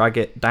thing, and drag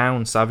it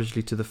down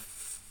savagely to the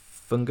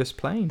fungus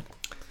plane.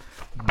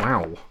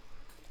 Wow.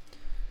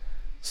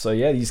 So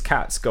yeah, these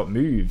cats got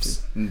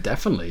moves.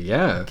 Definitely,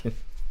 yeah.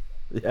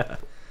 Yeah.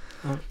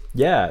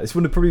 Yeah, it's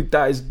one of probably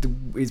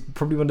is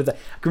probably one of the.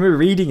 I can remember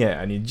reading it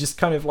and you just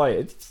kind of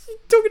like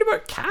talking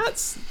about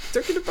cats,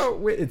 talking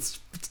about it's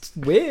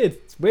weird.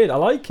 It's weird. I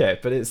like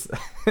it, but it's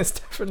it's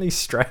definitely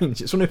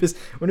strange. It's one of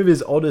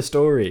his odder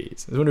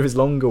stories. It's one of his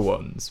longer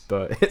ones,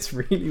 but it's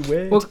really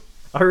weird. Well,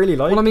 I really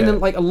like it. Well, I mean,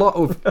 like a lot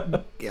of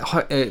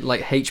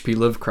like H.P.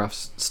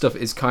 Lovecraft's stuff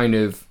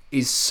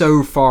is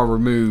so far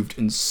removed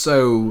and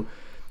so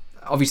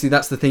obviously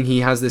that's the thing. He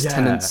has this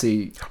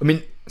tendency. I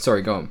mean,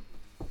 sorry, go on.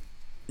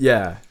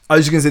 Yeah, I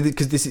was just gonna say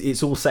because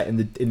it's all set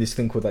in this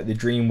thing called like the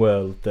dream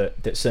world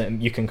that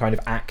certain you can kind of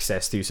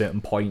access through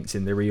certain points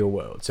in the real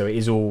world. So it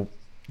is all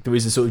there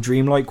is a sort of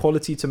dreamlike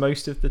quality to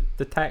most of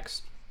the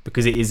text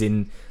because it is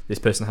in this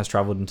person has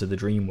traveled into the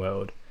dream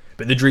world,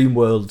 but the dream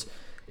world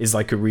is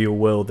like a real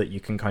world that you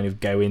can kind of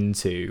go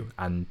into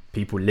and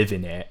people live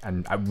in it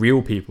and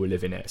real people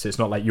live in it. So it's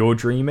not like you're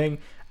dreaming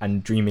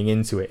and dreaming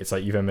into it. It's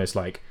like you've almost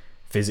like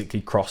physically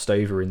crossed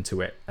over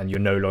into it and you're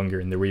no longer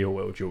in the real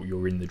world.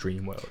 You're in the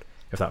dream world.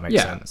 If that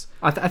makes sense.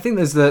 I think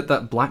there's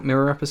that Black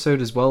Mirror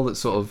episode as well that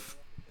sort of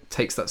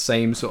takes that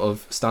same sort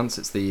of stance.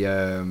 It's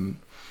the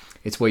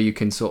it's where you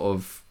can sort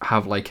of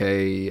have like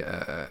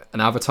an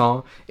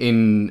avatar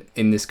in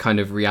this kind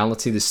of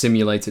reality, this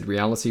simulated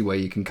reality where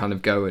you can kind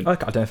of go and. I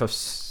don't know if I've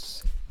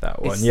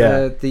that one. It's,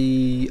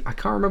 I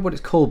can't remember what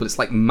it's called, but it's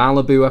like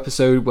Malibu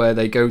episode where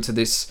they go to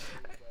this.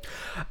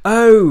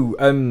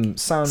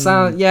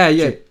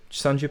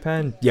 San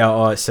Japan. Yeah,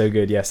 oh, it's so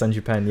good. Yeah, San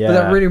Japan. Yeah. But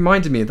that really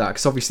reminded me of that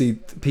because obviously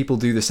people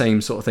do the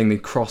same sort of thing. They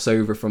cross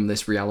over from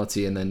this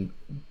reality and then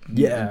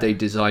they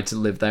decide to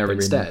live there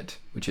instead,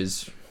 which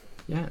is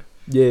Yeah.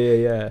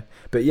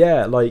 But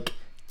yeah, like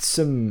just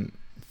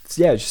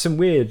some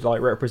weird like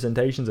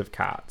representations of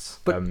cats,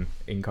 but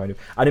in kind of,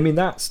 and I mean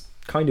that's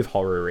kind of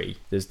horror-y.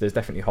 There's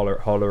definitely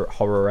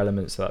horror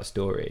elements to that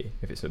story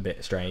if it's a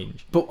bit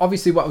strange. But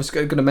obviously, what I was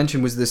going to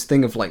mention was this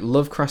thing of like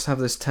Lovecraft have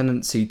this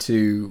tendency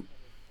to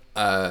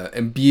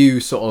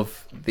imbue sort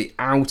of the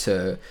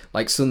outer,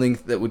 like something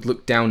that would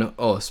look down at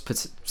us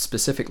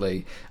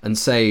specifically and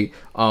say,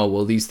 oh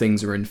well, these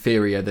things are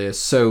inferior, they're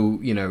so,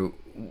 you know,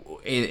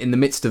 in the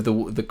midst of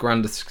the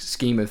grander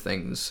scheme of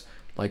things,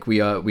 like we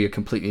are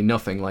completely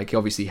nothing. Like he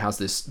obviously has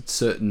this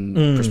certain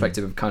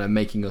perspective of kind of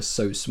making us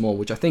so small,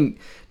 which I think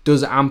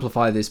does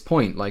amplify this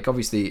point. Like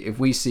obviously if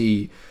we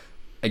see,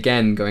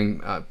 again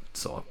going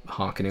sort of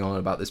harkening on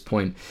about this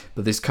point,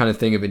 but this kind of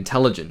thing of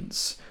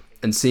intelligence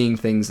and seeing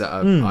things that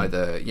are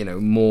either, you know,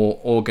 more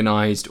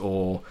organized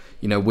or,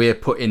 you know, we're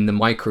put in the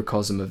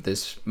microcosm of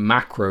this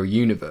macro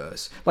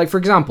universe. Like, for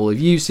example, if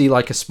you see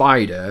like a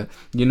spider,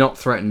 you're not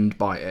threatened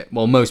by it.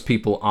 Well, most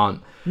people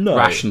aren't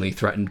rationally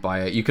threatened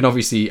by it. You can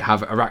obviously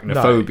have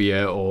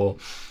arachnophobia or...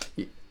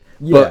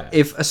 But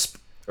if a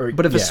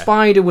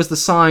spider was the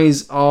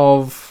size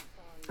of,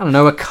 I don't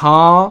know, a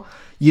car,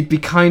 you'd be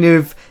kind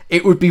of...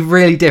 It would be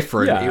really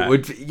different. Yeah. It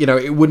would, you know,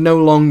 it would no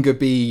longer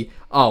be...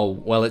 Oh,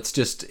 well, it's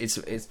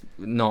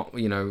not,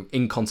 you know,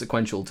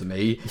 inconsequential to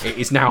me. It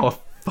is now a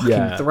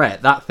fucking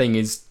threat. That thing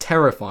is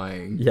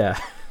terrifying. Yeah.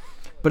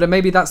 But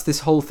maybe that's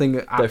this whole thing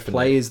at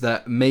play, is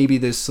that maybe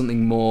there's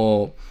something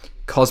more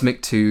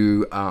cosmic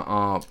to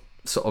our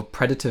sort of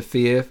predator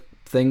fear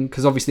thing.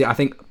 Because obviously I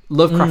think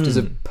Lovecraft is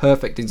a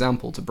perfect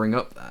example to bring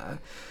up there.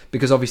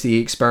 Because obviously he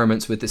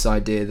experiments with this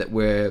idea that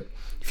we're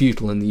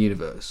futile in the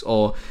universe,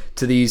 or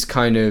to these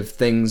kind of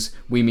things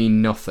we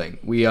mean nothing.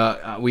 We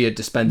are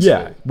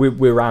dispensable. Yeah,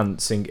 we're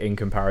ants in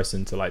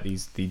comparison to like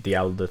the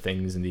elder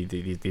things and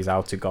these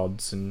outer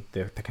gods and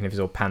the kind of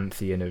sort of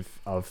pantheon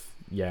of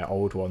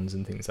old ones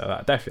and things like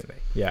that. Definitely,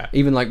 yeah.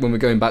 Even like when we're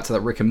going back to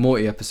that Rick and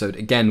Morty episode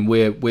again,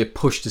 we're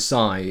pushed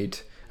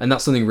aside, and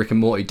that's something Rick and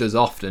Morty does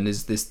often.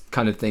 Is this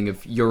kind of thing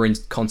of you're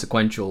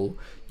inconsequential,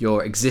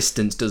 your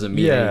existence doesn't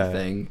mean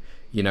anything,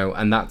 you know,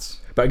 and that's.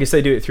 But I guess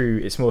they do it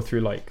it's more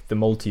through like the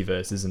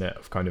multiverse, isn't it?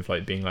 Of kind of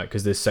like being like,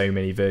 because there's so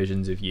many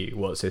versions of you.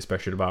 What's so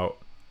special about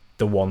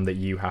the one that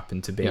you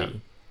happen to be? Yeah.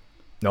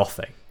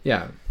 Nothing.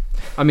 Yeah.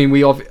 I mean,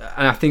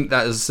 and I think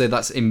that, as I say,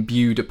 that's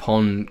imbued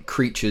upon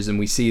creatures, and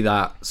we see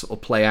that sort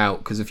of play out.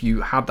 Because if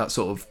you had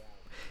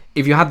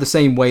the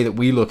same way that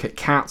we look at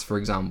cats, for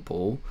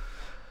example,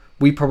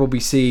 we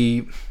probably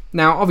see.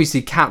 Now,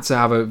 obviously, cats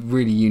have a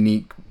really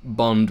unique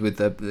bond with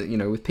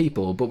with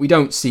people, but we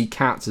don't see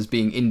cats as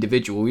being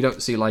individual. We don't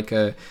see like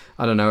a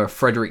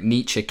Friedrich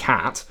Nietzsche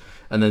cat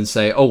and then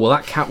say, oh well,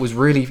 that cat was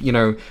really, you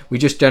know, we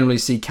just generally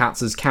see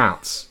cats as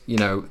cats, you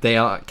know, they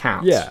are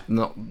cats. Yeah.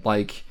 Not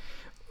like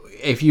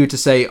if you were to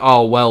say,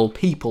 oh well,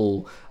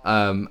 people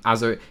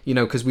as a, you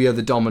know, because we are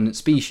the dominant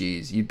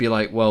species, you'd be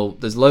like, well,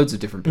 there's loads of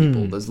different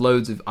people, there's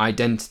loads of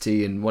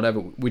identity and whatever.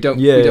 We don't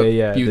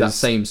view that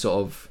same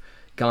sort of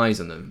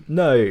guise in them.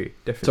 No,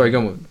 definitely. Sorry, go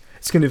on.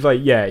 It's kind of like,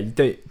 you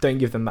don't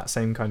give them that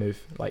same kind of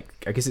like,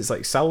 I guess it's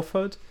like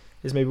selfhood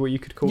is maybe what you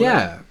could call it.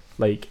 Yeah.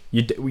 Like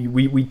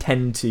we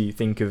tend to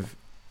think of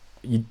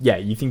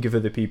you think of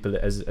other people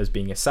as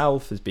being a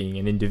self, as being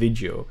an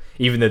individual,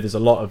 even though there's a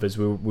lot of us,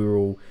 we're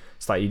all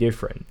slightly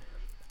different.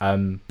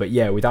 But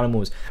yeah, with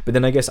animals. But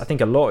then I guess I think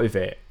a lot of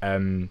it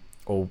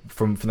or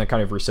from the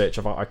kind of research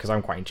because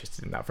I'm quite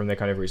interested in that, from the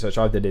kind of research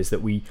I did, is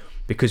that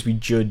because we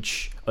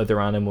judge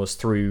other animals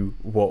through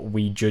what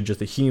we judge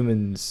other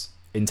humans'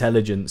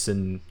 intelligence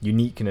and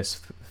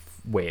uniqueness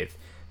with,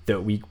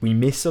 that we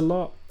miss a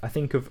lot, I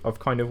think, of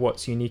kind of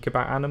what's unique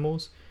about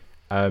animals.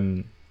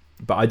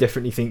 But I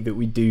definitely think that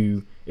we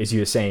do, as you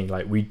were saying,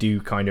 like we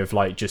do kind of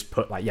like just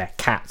put like, yeah,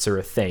 cats are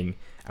a thing,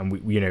 and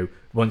we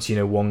once you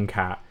know one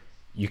cat,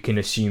 you can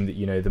assume that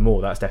you know them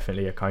all. That's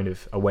definitely a kind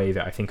of a way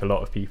that I think a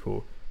lot of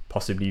people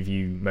possibly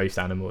view most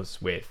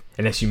animals with,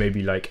 unless you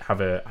maybe like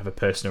have a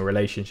personal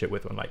relationship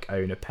with one, like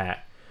own a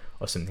pet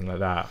or something like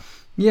that.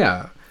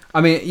 Yeah, I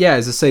mean, yeah,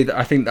 as I say, that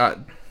I think that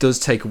does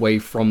take away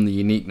from the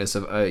uniqueness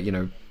of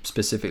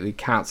specifically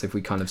cats, if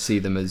we kind of see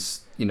them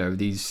as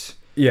these.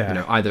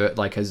 Yeah. Either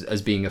like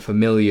as being a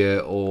familiar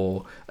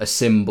or a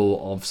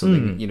symbol of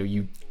something.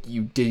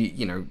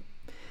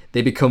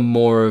 They become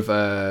more of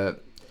a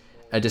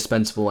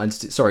dispensable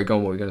entity. Sorry, go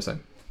on. What were you going to say?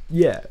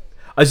 Yeah,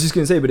 I was just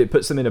going to say, but it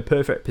puts them in a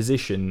perfect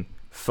position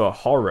for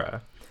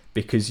horror,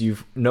 because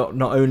you've not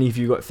only have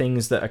you got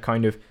things that are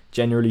kind of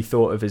generally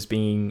thought of as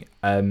being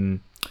not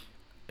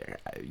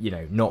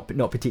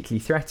particularly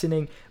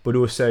threatening, but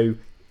also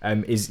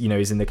is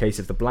in the case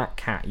of the black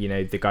cat,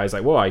 the guy's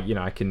like, well,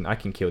 I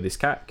can kill this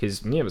cat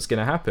because what's going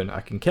to happen? I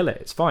can kill it.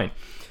 It's fine.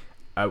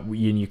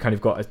 You kind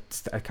of got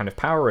a kind of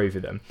power over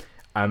them,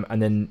 but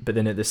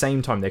then at the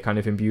same time they kind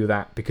of imbue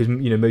that, because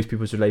most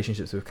people's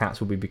relationships with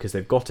cats will be because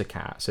they've got a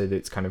cat, so that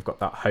it's kind of got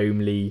that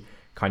homely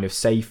kind of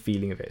safe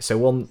feeling of it.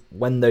 So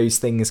when those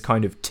things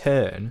kind of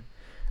turn,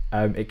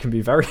 it can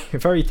be very,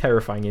 very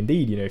terrifying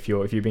indeed. If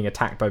you're being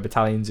attacked by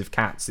battalions of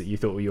cats that you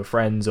thought were your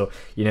friends, or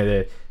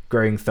they're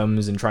growing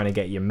thumbs and trying to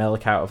get your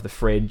milk out of the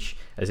fridge,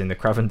 as in the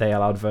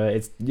Cravendale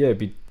advert. It'd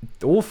be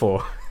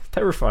awful,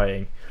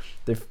 terrifying.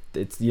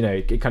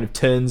 It kind of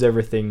turns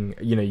everything.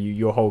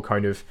 Your whole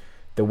kind of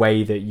the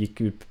way that you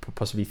could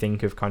possibly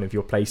think of kind of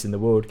your place in the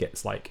world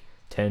gets like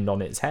turned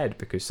on its head,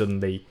 because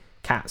suddenly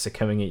cats are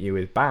coming at you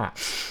with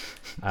bats,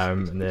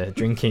 and they're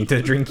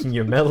drinking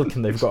your milk,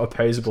 and they've got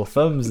opposable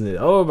thumbs, and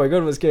oh my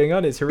god, what's going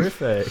on? It's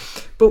horrific.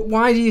 But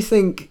why do you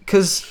think?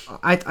 Because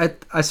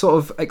I sort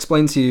of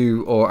explained to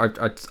you, or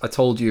I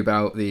told you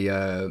about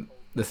the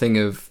thing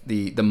of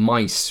the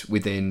mice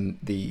within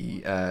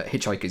the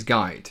Hitchhiker's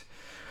Guide.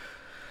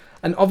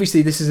 And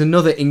obviously this is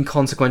another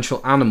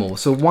inconsequential animal.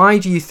 So why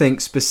do you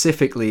think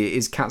specifically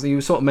is cats? You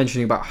were sort of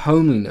mentioning about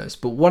homeliness,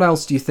 but what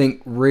else do you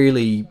think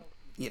really?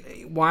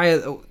 Why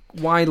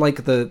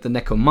like the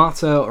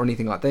Nekomata or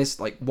anything like this?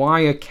 Like,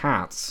 why are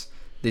cats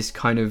this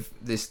kind of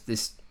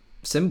this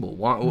symbol?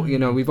 Why?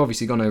 We've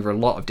obviously gone over a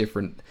lot of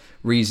different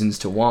reasons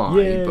to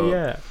why.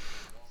 Yeah.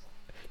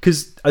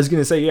 Because I was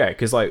gonna say,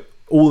 because like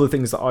all the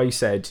things that I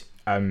said,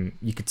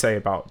 you could say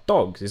about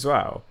dogs as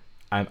well.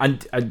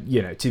 And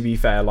to be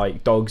fair,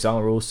 like dogs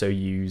are also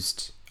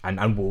used,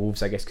 and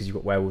wolves, I guess, because you've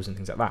got werewolves and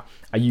things like that,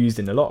 are used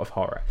in a lot of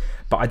horror.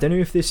 But I don't know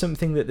if there's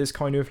something that there's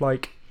kind of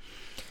like,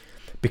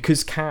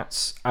 because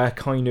cats are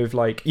kind of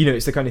like,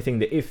 it's the kind of thing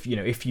that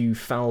if you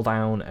fell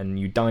down and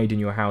you died in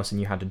your house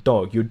and you had a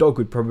dog, your dog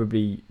would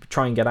probably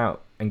try and get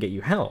out and get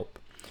you help.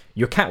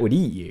 Your cat would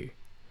eat you.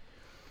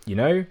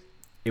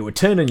 It would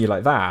turn on you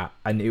like that,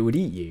 and it would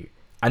eat you.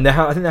 And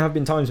I think there have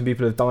been times when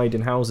people have died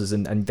in houses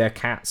and their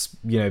cats,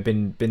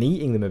 been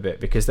eating them a bit,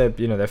 because they're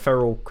they're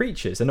feral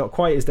creatures. They're not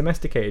quite as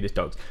domesticated as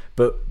dogs,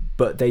 but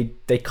they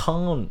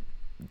can't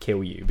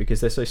kill you because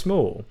they're so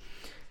small.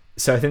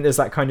 So I think there's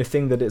that kind of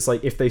thing that it's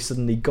like, if they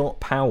suddenly got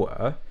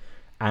power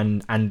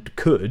and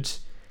could,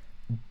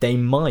 they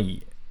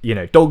might.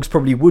 Dogs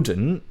probably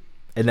wouldn't,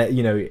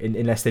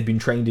 unless they'd been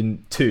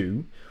trained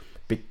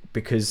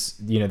because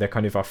they're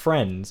kind of our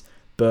friends.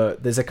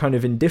 But there's a kind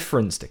of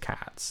indifference to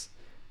cats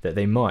that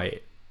they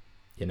might,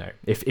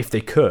 if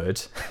they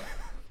could,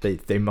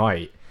 they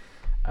might,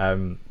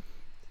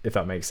 if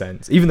that makes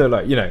sense. Even though,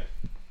 like,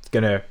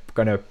 gonna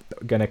kind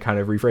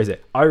of rephrase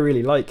it, I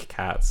really like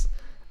cats.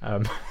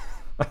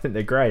 I think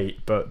they're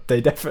great, but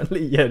they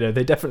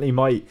definitely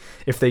might,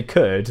 if they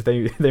could,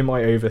 they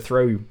might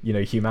overthrow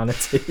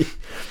humanity.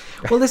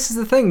 Well, this is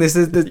the thing. There's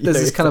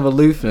this kind of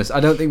aloofness.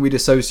 I don't think we'd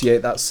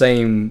associate that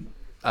same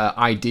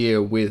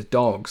idea with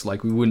dogs.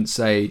 Like, we wouldn't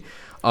say,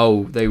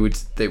 oh, they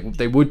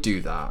would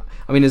do that.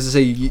 I mean, as I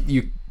say,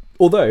 you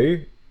although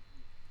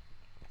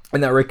in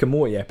that Rick and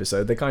Morty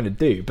episode they kind of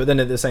do, but then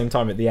at the same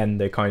time at the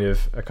end they are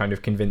kind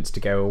of convinced to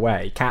go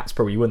away. Cats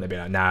probably wouldn't. They'd be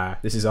like, nah,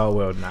 this is our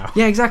world now.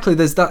 Yeah, exactly.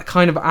 There's that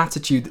kind of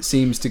attitude that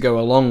seems to go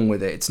along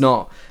with it. It's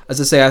not,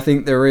 as I say, I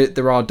think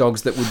there are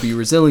dogs that would be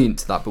resilient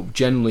to that, but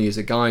generally as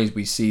a guys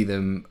we see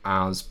them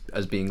as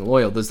being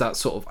loyal. There's that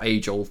sort of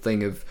age-old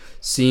thing of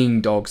seeing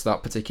dogs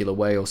that particular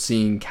way or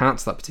seeing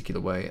cats that particular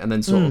way, and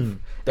then sort of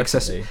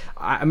excessive.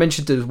 I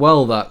mentioned as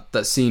well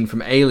that scene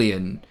from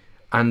Alien.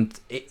 And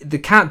the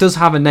cat does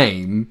have a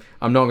name.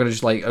 I'm not going to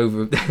just like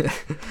over,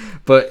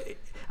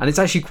 and it's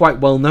actually quite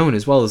well known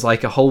as well. There's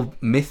like a whole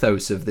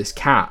mythos of this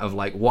cat, of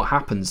like what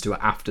happens to it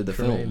after the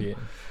film.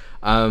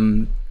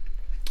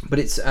 But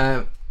it's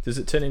does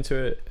it turn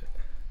into a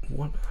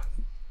what?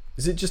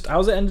 Is it just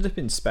how's it ended up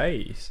in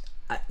space?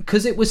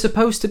 because it was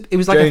supposed to. It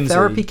was like Jonesy. a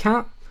therapy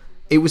cat.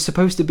 It was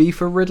supposed to be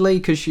for Ridley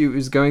because she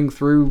was going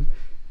through,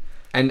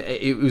 and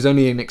it was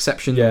only an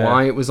exception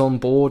why it was on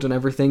board and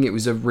everything. It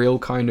was a real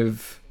kind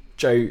of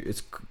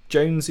It's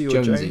Jonesy or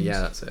Jonesy. Jones?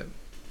 Yeah, that's it.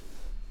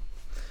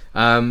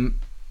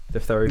 The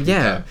therapy.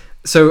 Yeah. cat.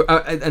 So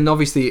and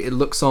obviously it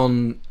looks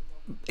on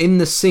in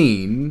the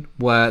scene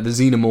where the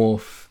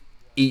xenomorph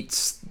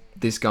eats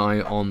this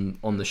guy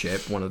on the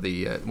ship, one of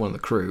the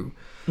crew.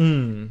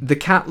 The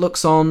cat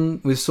looks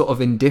on with sort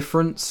of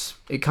indifference.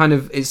 It kind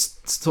of is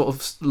sort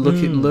of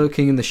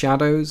lurking in the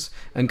shadows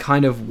and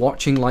kind of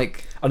watching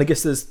like. And I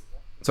guess there's.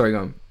 Sorry, go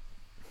on.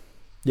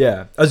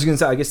 Yeah, I was going to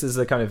say. I guess there's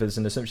there's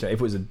an assumption that if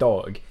it was a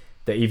dog,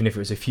 that even if it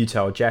was a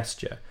futile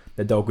gesture,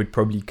 the dog would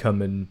probably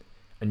come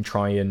and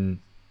try and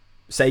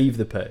save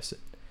the person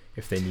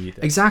if they knew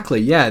that.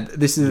 Exactly, yeah.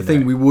 This is the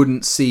thing we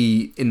wouldn't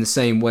see in the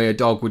same way a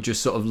dog would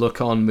just sort of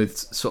look on with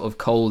sort of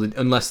cold,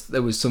 unless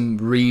there was some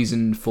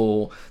reason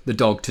for the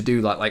dog to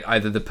do that. Like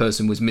either the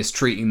person was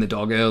mistreating the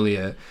dog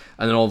earlier,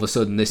 and then all of a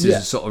sudden this is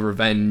a sort of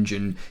revenge,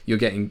 and you're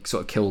getting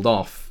sort of killed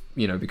off,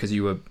 because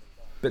you were.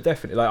 But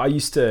definitely, like I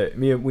used to,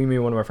 me and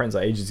one of my friends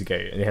like ages ago,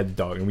 and he had a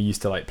dog, and we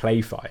used to like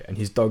play fight, and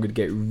his dog would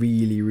get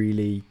really,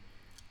 really,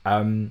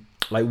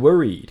 like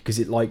worried because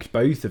it liked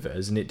both of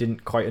us, and it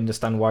didn't quite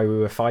understand why we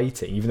were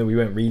fighting, even though we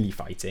weren't really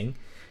fighting.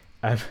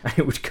 And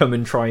it would come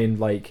and try and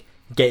like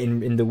get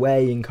in the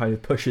way and kind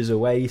of push us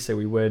away, so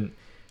we weren't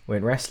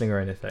wrestling or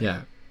anything.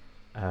 Yeah.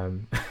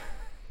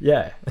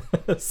 Yeah.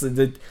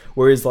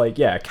 Whereas like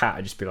a cat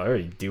would just be like, oh,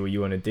 you do what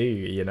you want to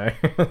do,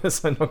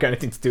 That's not got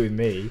anything to do with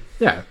me.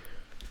 Yeah.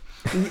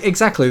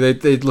 Exactly,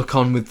 they'd look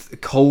on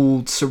with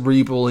cold,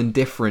 cerebral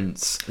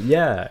indifference.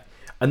 Yeah,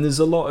 and there's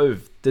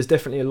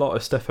definitely a lot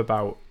of stuff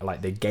about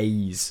like the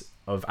gaze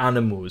of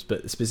animals,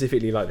 but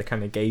specifically like the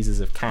kind of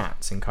gazes of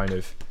cats, and kind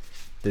of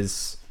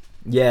there's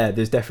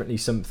definitely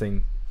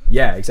something.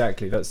 Yeah,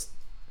 exactly. That's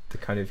the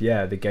kind of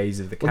the gaze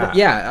of the cat.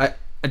 Well,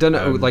 I don't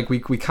know. Like we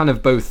kind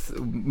of both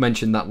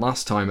mentioned that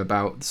last time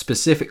about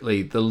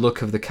specifically the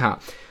look of the cat,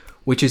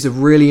 which is a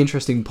really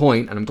interesting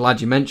point, and I'm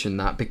glad you mentioned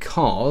that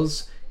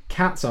because.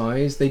 Cat's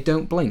eyes, they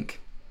don't blink.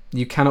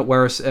 You cannot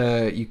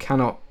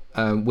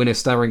win a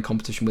staring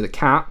competition with a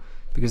cat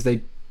because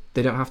they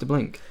don't have to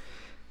blink.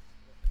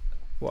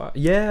 Well,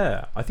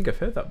 yeah, I think I've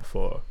heard that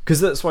before.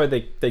 Because that's why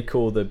they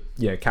call the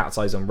cat's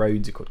eyes on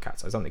roads are called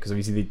cat's eyes, aren't they? Because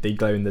obviously they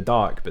glow in the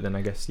dark. But then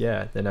I guess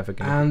they're never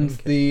going to.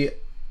 And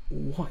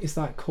what is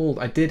that called?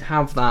 I did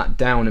have that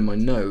down in my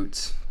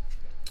notes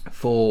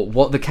for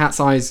what the cat's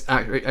eyes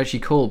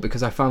actually called,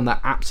 because I found that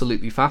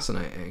absolutely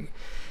fascinating.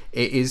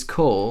 It is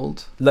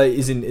called like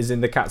is in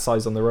the cat's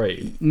eyes on the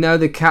road. No,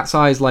 the cat's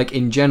eyes like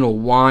in general.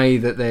 Why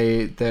that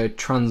they're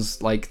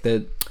trans like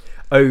the.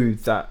 Oh,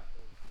 that.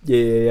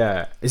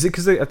 Yeah. Is it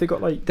because have they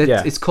got like?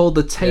 It's called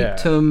the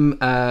tapetum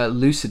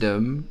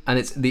lucidum, and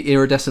it's the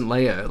iridescent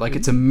layer. Like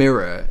it's a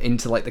mirror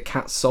into like the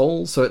cat's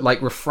soul, so it like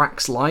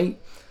refracts light.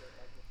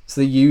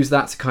 So they use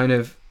that to kind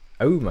of.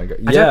 Oh my god!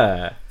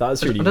 Yeah,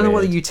 that's really. I don't know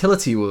what the weird.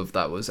 utility of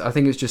that was. I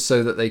think it's just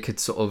so that they could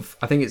sort of.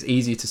 I think it's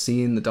easier to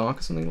see in the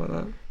dark or something like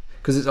that.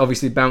 Because it's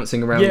obviously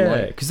bouncing around.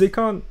 Yeah, because they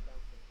can't.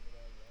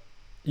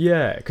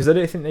 Yeah, because I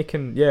don't think they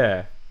can.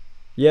 Yeah,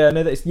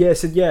 no, that's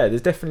So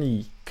there's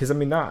definitely because I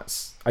mean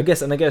that's I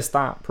guess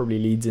that probably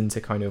leads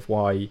into kind of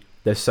why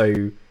their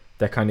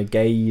kind of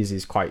gaze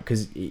is quite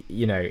because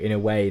in a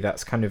way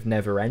that's kind of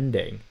never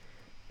ending.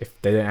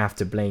 If they don't have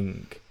to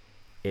blink,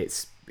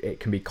 it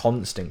can be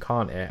constant,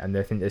 can't it? And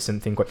I think there's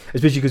something quite,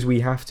 especially because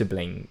we have to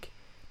blink.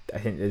 I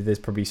think there's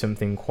probably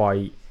something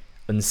quite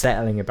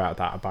unsettling about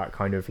that, about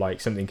kind of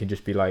like something can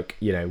just be like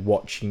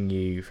watching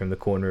you from the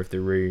corner of the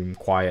room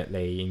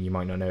quietly, and you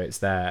might not know it's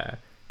there,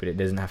 but it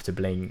doesn't have to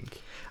blink,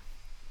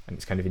 and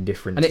it's kind of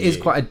indifferent and to it is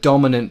you. Quite a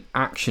dominant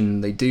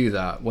action. They do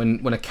that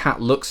when a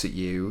cat looks at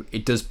you,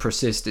 it does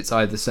persist. It's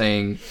either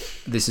saying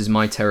this is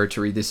my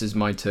territory, this is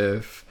my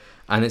turf,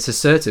 and it's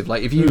assertive.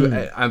 Like if you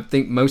I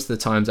think most of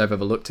the times I've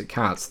ever looked at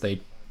cats,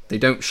 they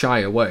don't shy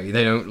away,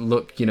 they don't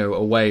look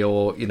away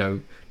or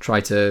try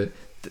to.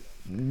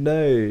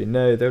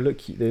 No, they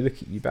look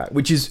at you back,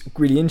 which is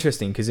really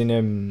interesting because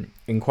in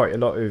quite a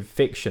lot of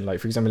fiction,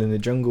 like for example in the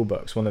Jungle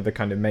Books, one of the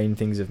kind of main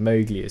things of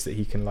Mowgli is that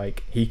he can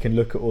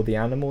look at all the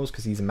animals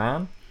because he's a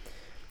man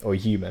or a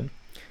human,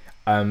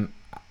 and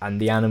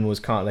the animals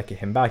can't look at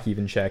him back,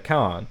 even Shere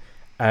Khan,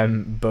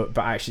 but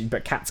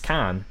cats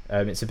can.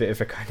 It's a bit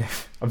of a kind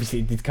of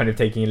obviously kind of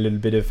taking a little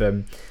bit of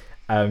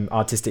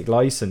artistic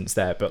license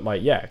there, but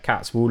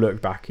cats will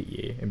look back at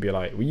you and be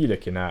like, "What are you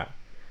looking at?"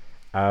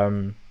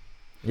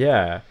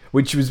 Yeah,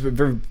 which was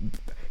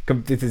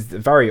this is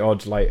very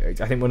odd. Like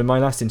I think one of my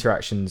last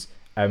interactions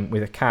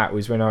with a cat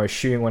was when I was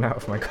shooing one out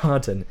of my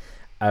garden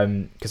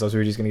because I was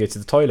really just going to go to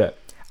the toilet,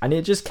 and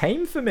it just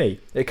came for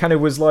me. It kind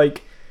of was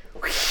like,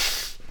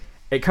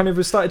 it kind of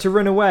was started to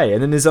run away,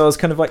 and then as I was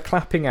kind of like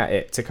clapping at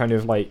it to kind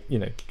of like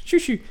shoo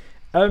shoo,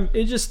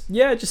 it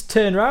just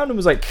turned around and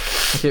was like,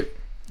 it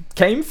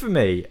came for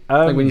me.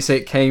 Like when you say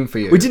it came for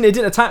you, it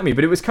didn't attack me,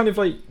 but it was kind of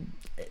like.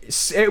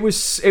 it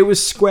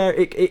was square.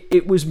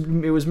 It was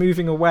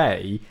moving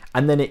away,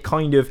 and then it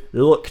kind of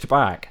looked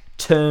back,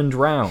 turned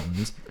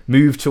round,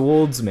 moved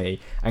towards me,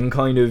 and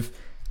kind of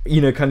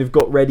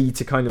got ready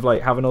to kind of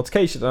like have an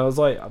altercation. And I was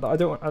like,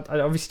 I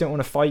obviously don't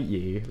want to fight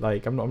you.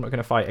 Like, I'm not going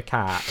to fight a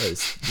cat.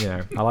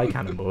 I like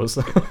animals.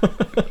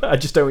 I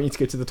just don't want you to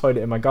go to the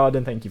toilet in my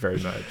garden. Thank you very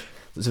much.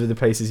 Those are the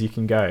places you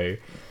can go.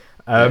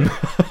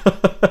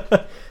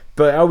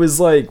 But I was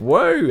like,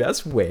 whoa,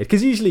 that's weird.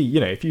 Because usually,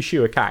 if you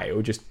shoo a cat, it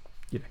will just,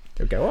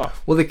 it'll go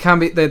off. Well, they can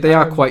be. They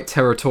are quite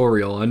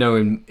territorial. I know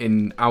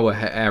in our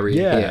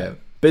area here.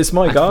 But it's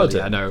my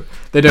garden. I know.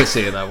 They don't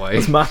see it that way.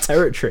 It's my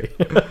territory.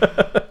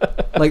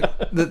 Like,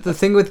 the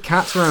thing with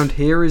cats around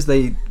here is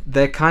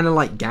they're kind of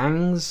like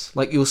gangs.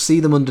 Like, you'll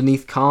see them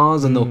underneath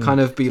cars, and they'll kind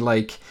of be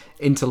like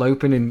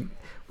interloping. And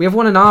we have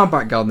one in our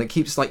back garden that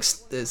keeps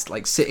it's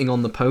like sitting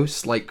on the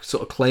post, like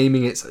sort of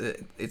claiming it's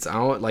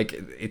out. Like,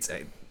 it's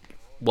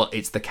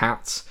the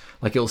cat's.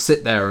 Like, it'll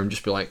sit there and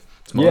just be like,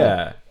 it's mine.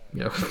 Yeah.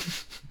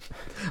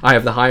 I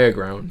have the higher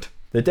ground.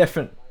 They're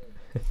different.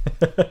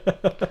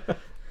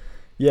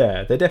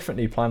 Yeah, they're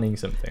definitely planning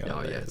something.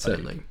 Oh yeah,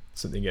 certainly. Like,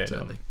 something going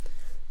on.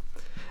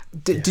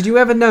 Did you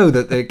ever know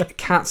that the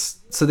cat's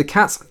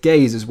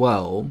gaze as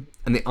well,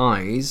 and the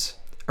eyes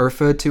are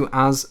referred to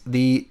as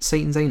the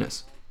Satan's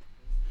anus?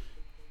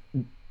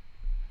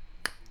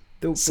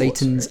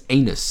 Satan's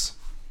anus.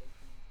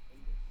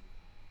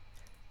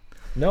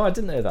 No, I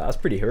didn't know that. That's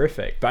pretty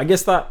horrific. But I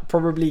guess that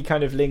probably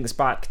kind of links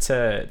back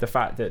to the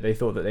fact that they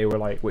thought that they were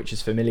like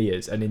witches'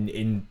 familiars, and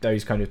in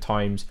those kind of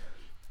times,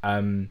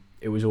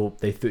 it was all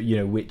they thought.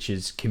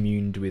 Witches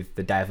communed with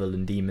the devil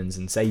and demons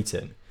and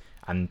Satan,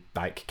 and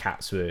like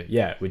cats were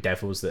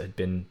devils that had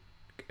been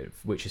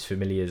witches'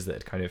 familiars that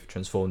had kind of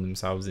transformed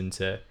themselves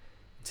into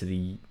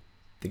the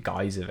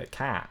guise of a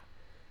cat.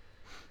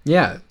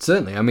 Yeah,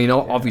 certainly. I mean,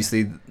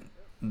 obviously,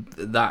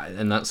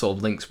 that sort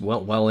of links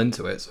well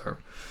into it. So,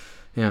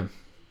 yeah.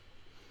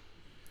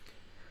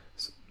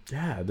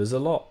 Yeah, there's a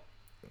lot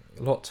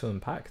to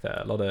unpack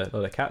there. A lot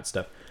of cat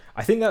stuff.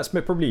 I think that's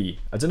probably,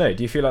 I don't know.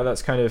 Do you feel like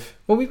that's kind of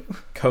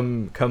we've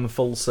come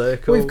full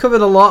circle? We've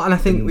covered a lot, and I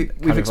think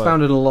we've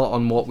expounded a lot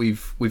on what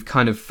we've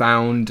kind of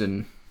found.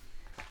 And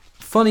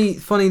funny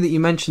that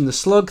you mentioned the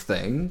slug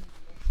thing.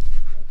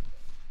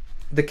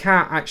 The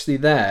cat actually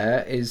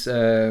there is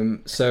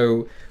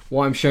so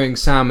what I'm showing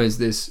Sam is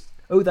this.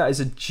 Oh, that is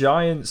a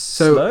giant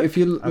slug. So if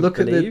you look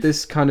at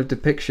this kind of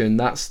depiction,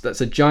 that's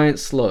a giant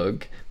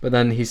slug, but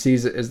then he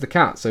sees it as the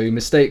cat. So he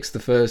mistakes the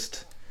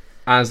first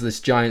as this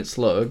giant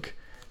slug,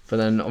 but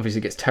then obviously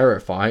gets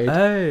terrified.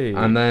 Oh.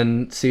 And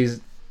then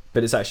sees...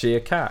 But it's actually a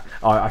cat.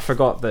 Oh, I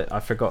forgot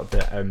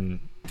that,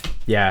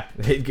 yeah,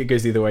 it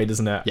goes the other way,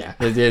 doesn't it? Yeah,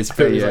 it is.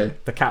 But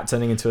like the cat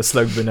turning into a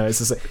slug, but no, it's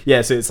just like,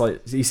 yeah, so it's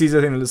like, he sees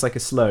a thing that looks like a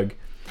slug,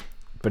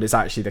 but it's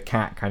actually the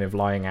cat kind of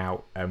lying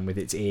out with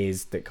its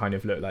ears that kind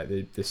of look like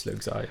the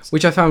slug's eyes.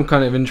 Which I found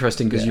kind of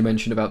interesting because you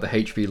mentioned about the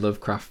H.P.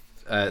 Lovecraft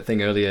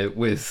thing earlier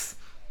with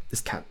this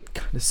cat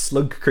kind of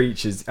slug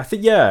creatures. I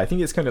think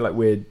it's kind of like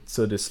weird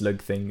sort of slug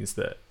things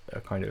that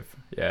are kind of,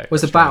 Well,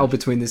 it's a battle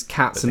between these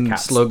cats and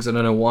slugs. I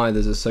don't know why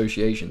there's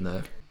association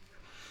there.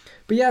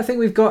 But yeah, I think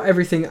we've got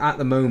everything at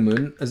the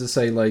moment. As I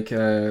say, like,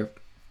 we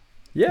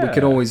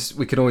can always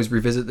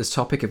revisit this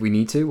topic if we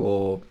need to,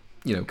 or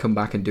come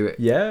back and do it.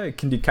 Yeah,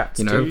 can do cats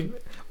too.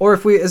 Or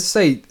if we, as I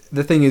say,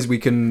 the thing is we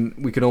can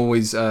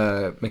always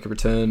make a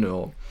return,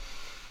 or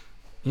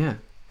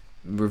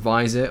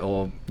revise it,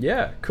 or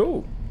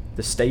cool.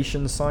 The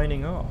station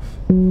signing off.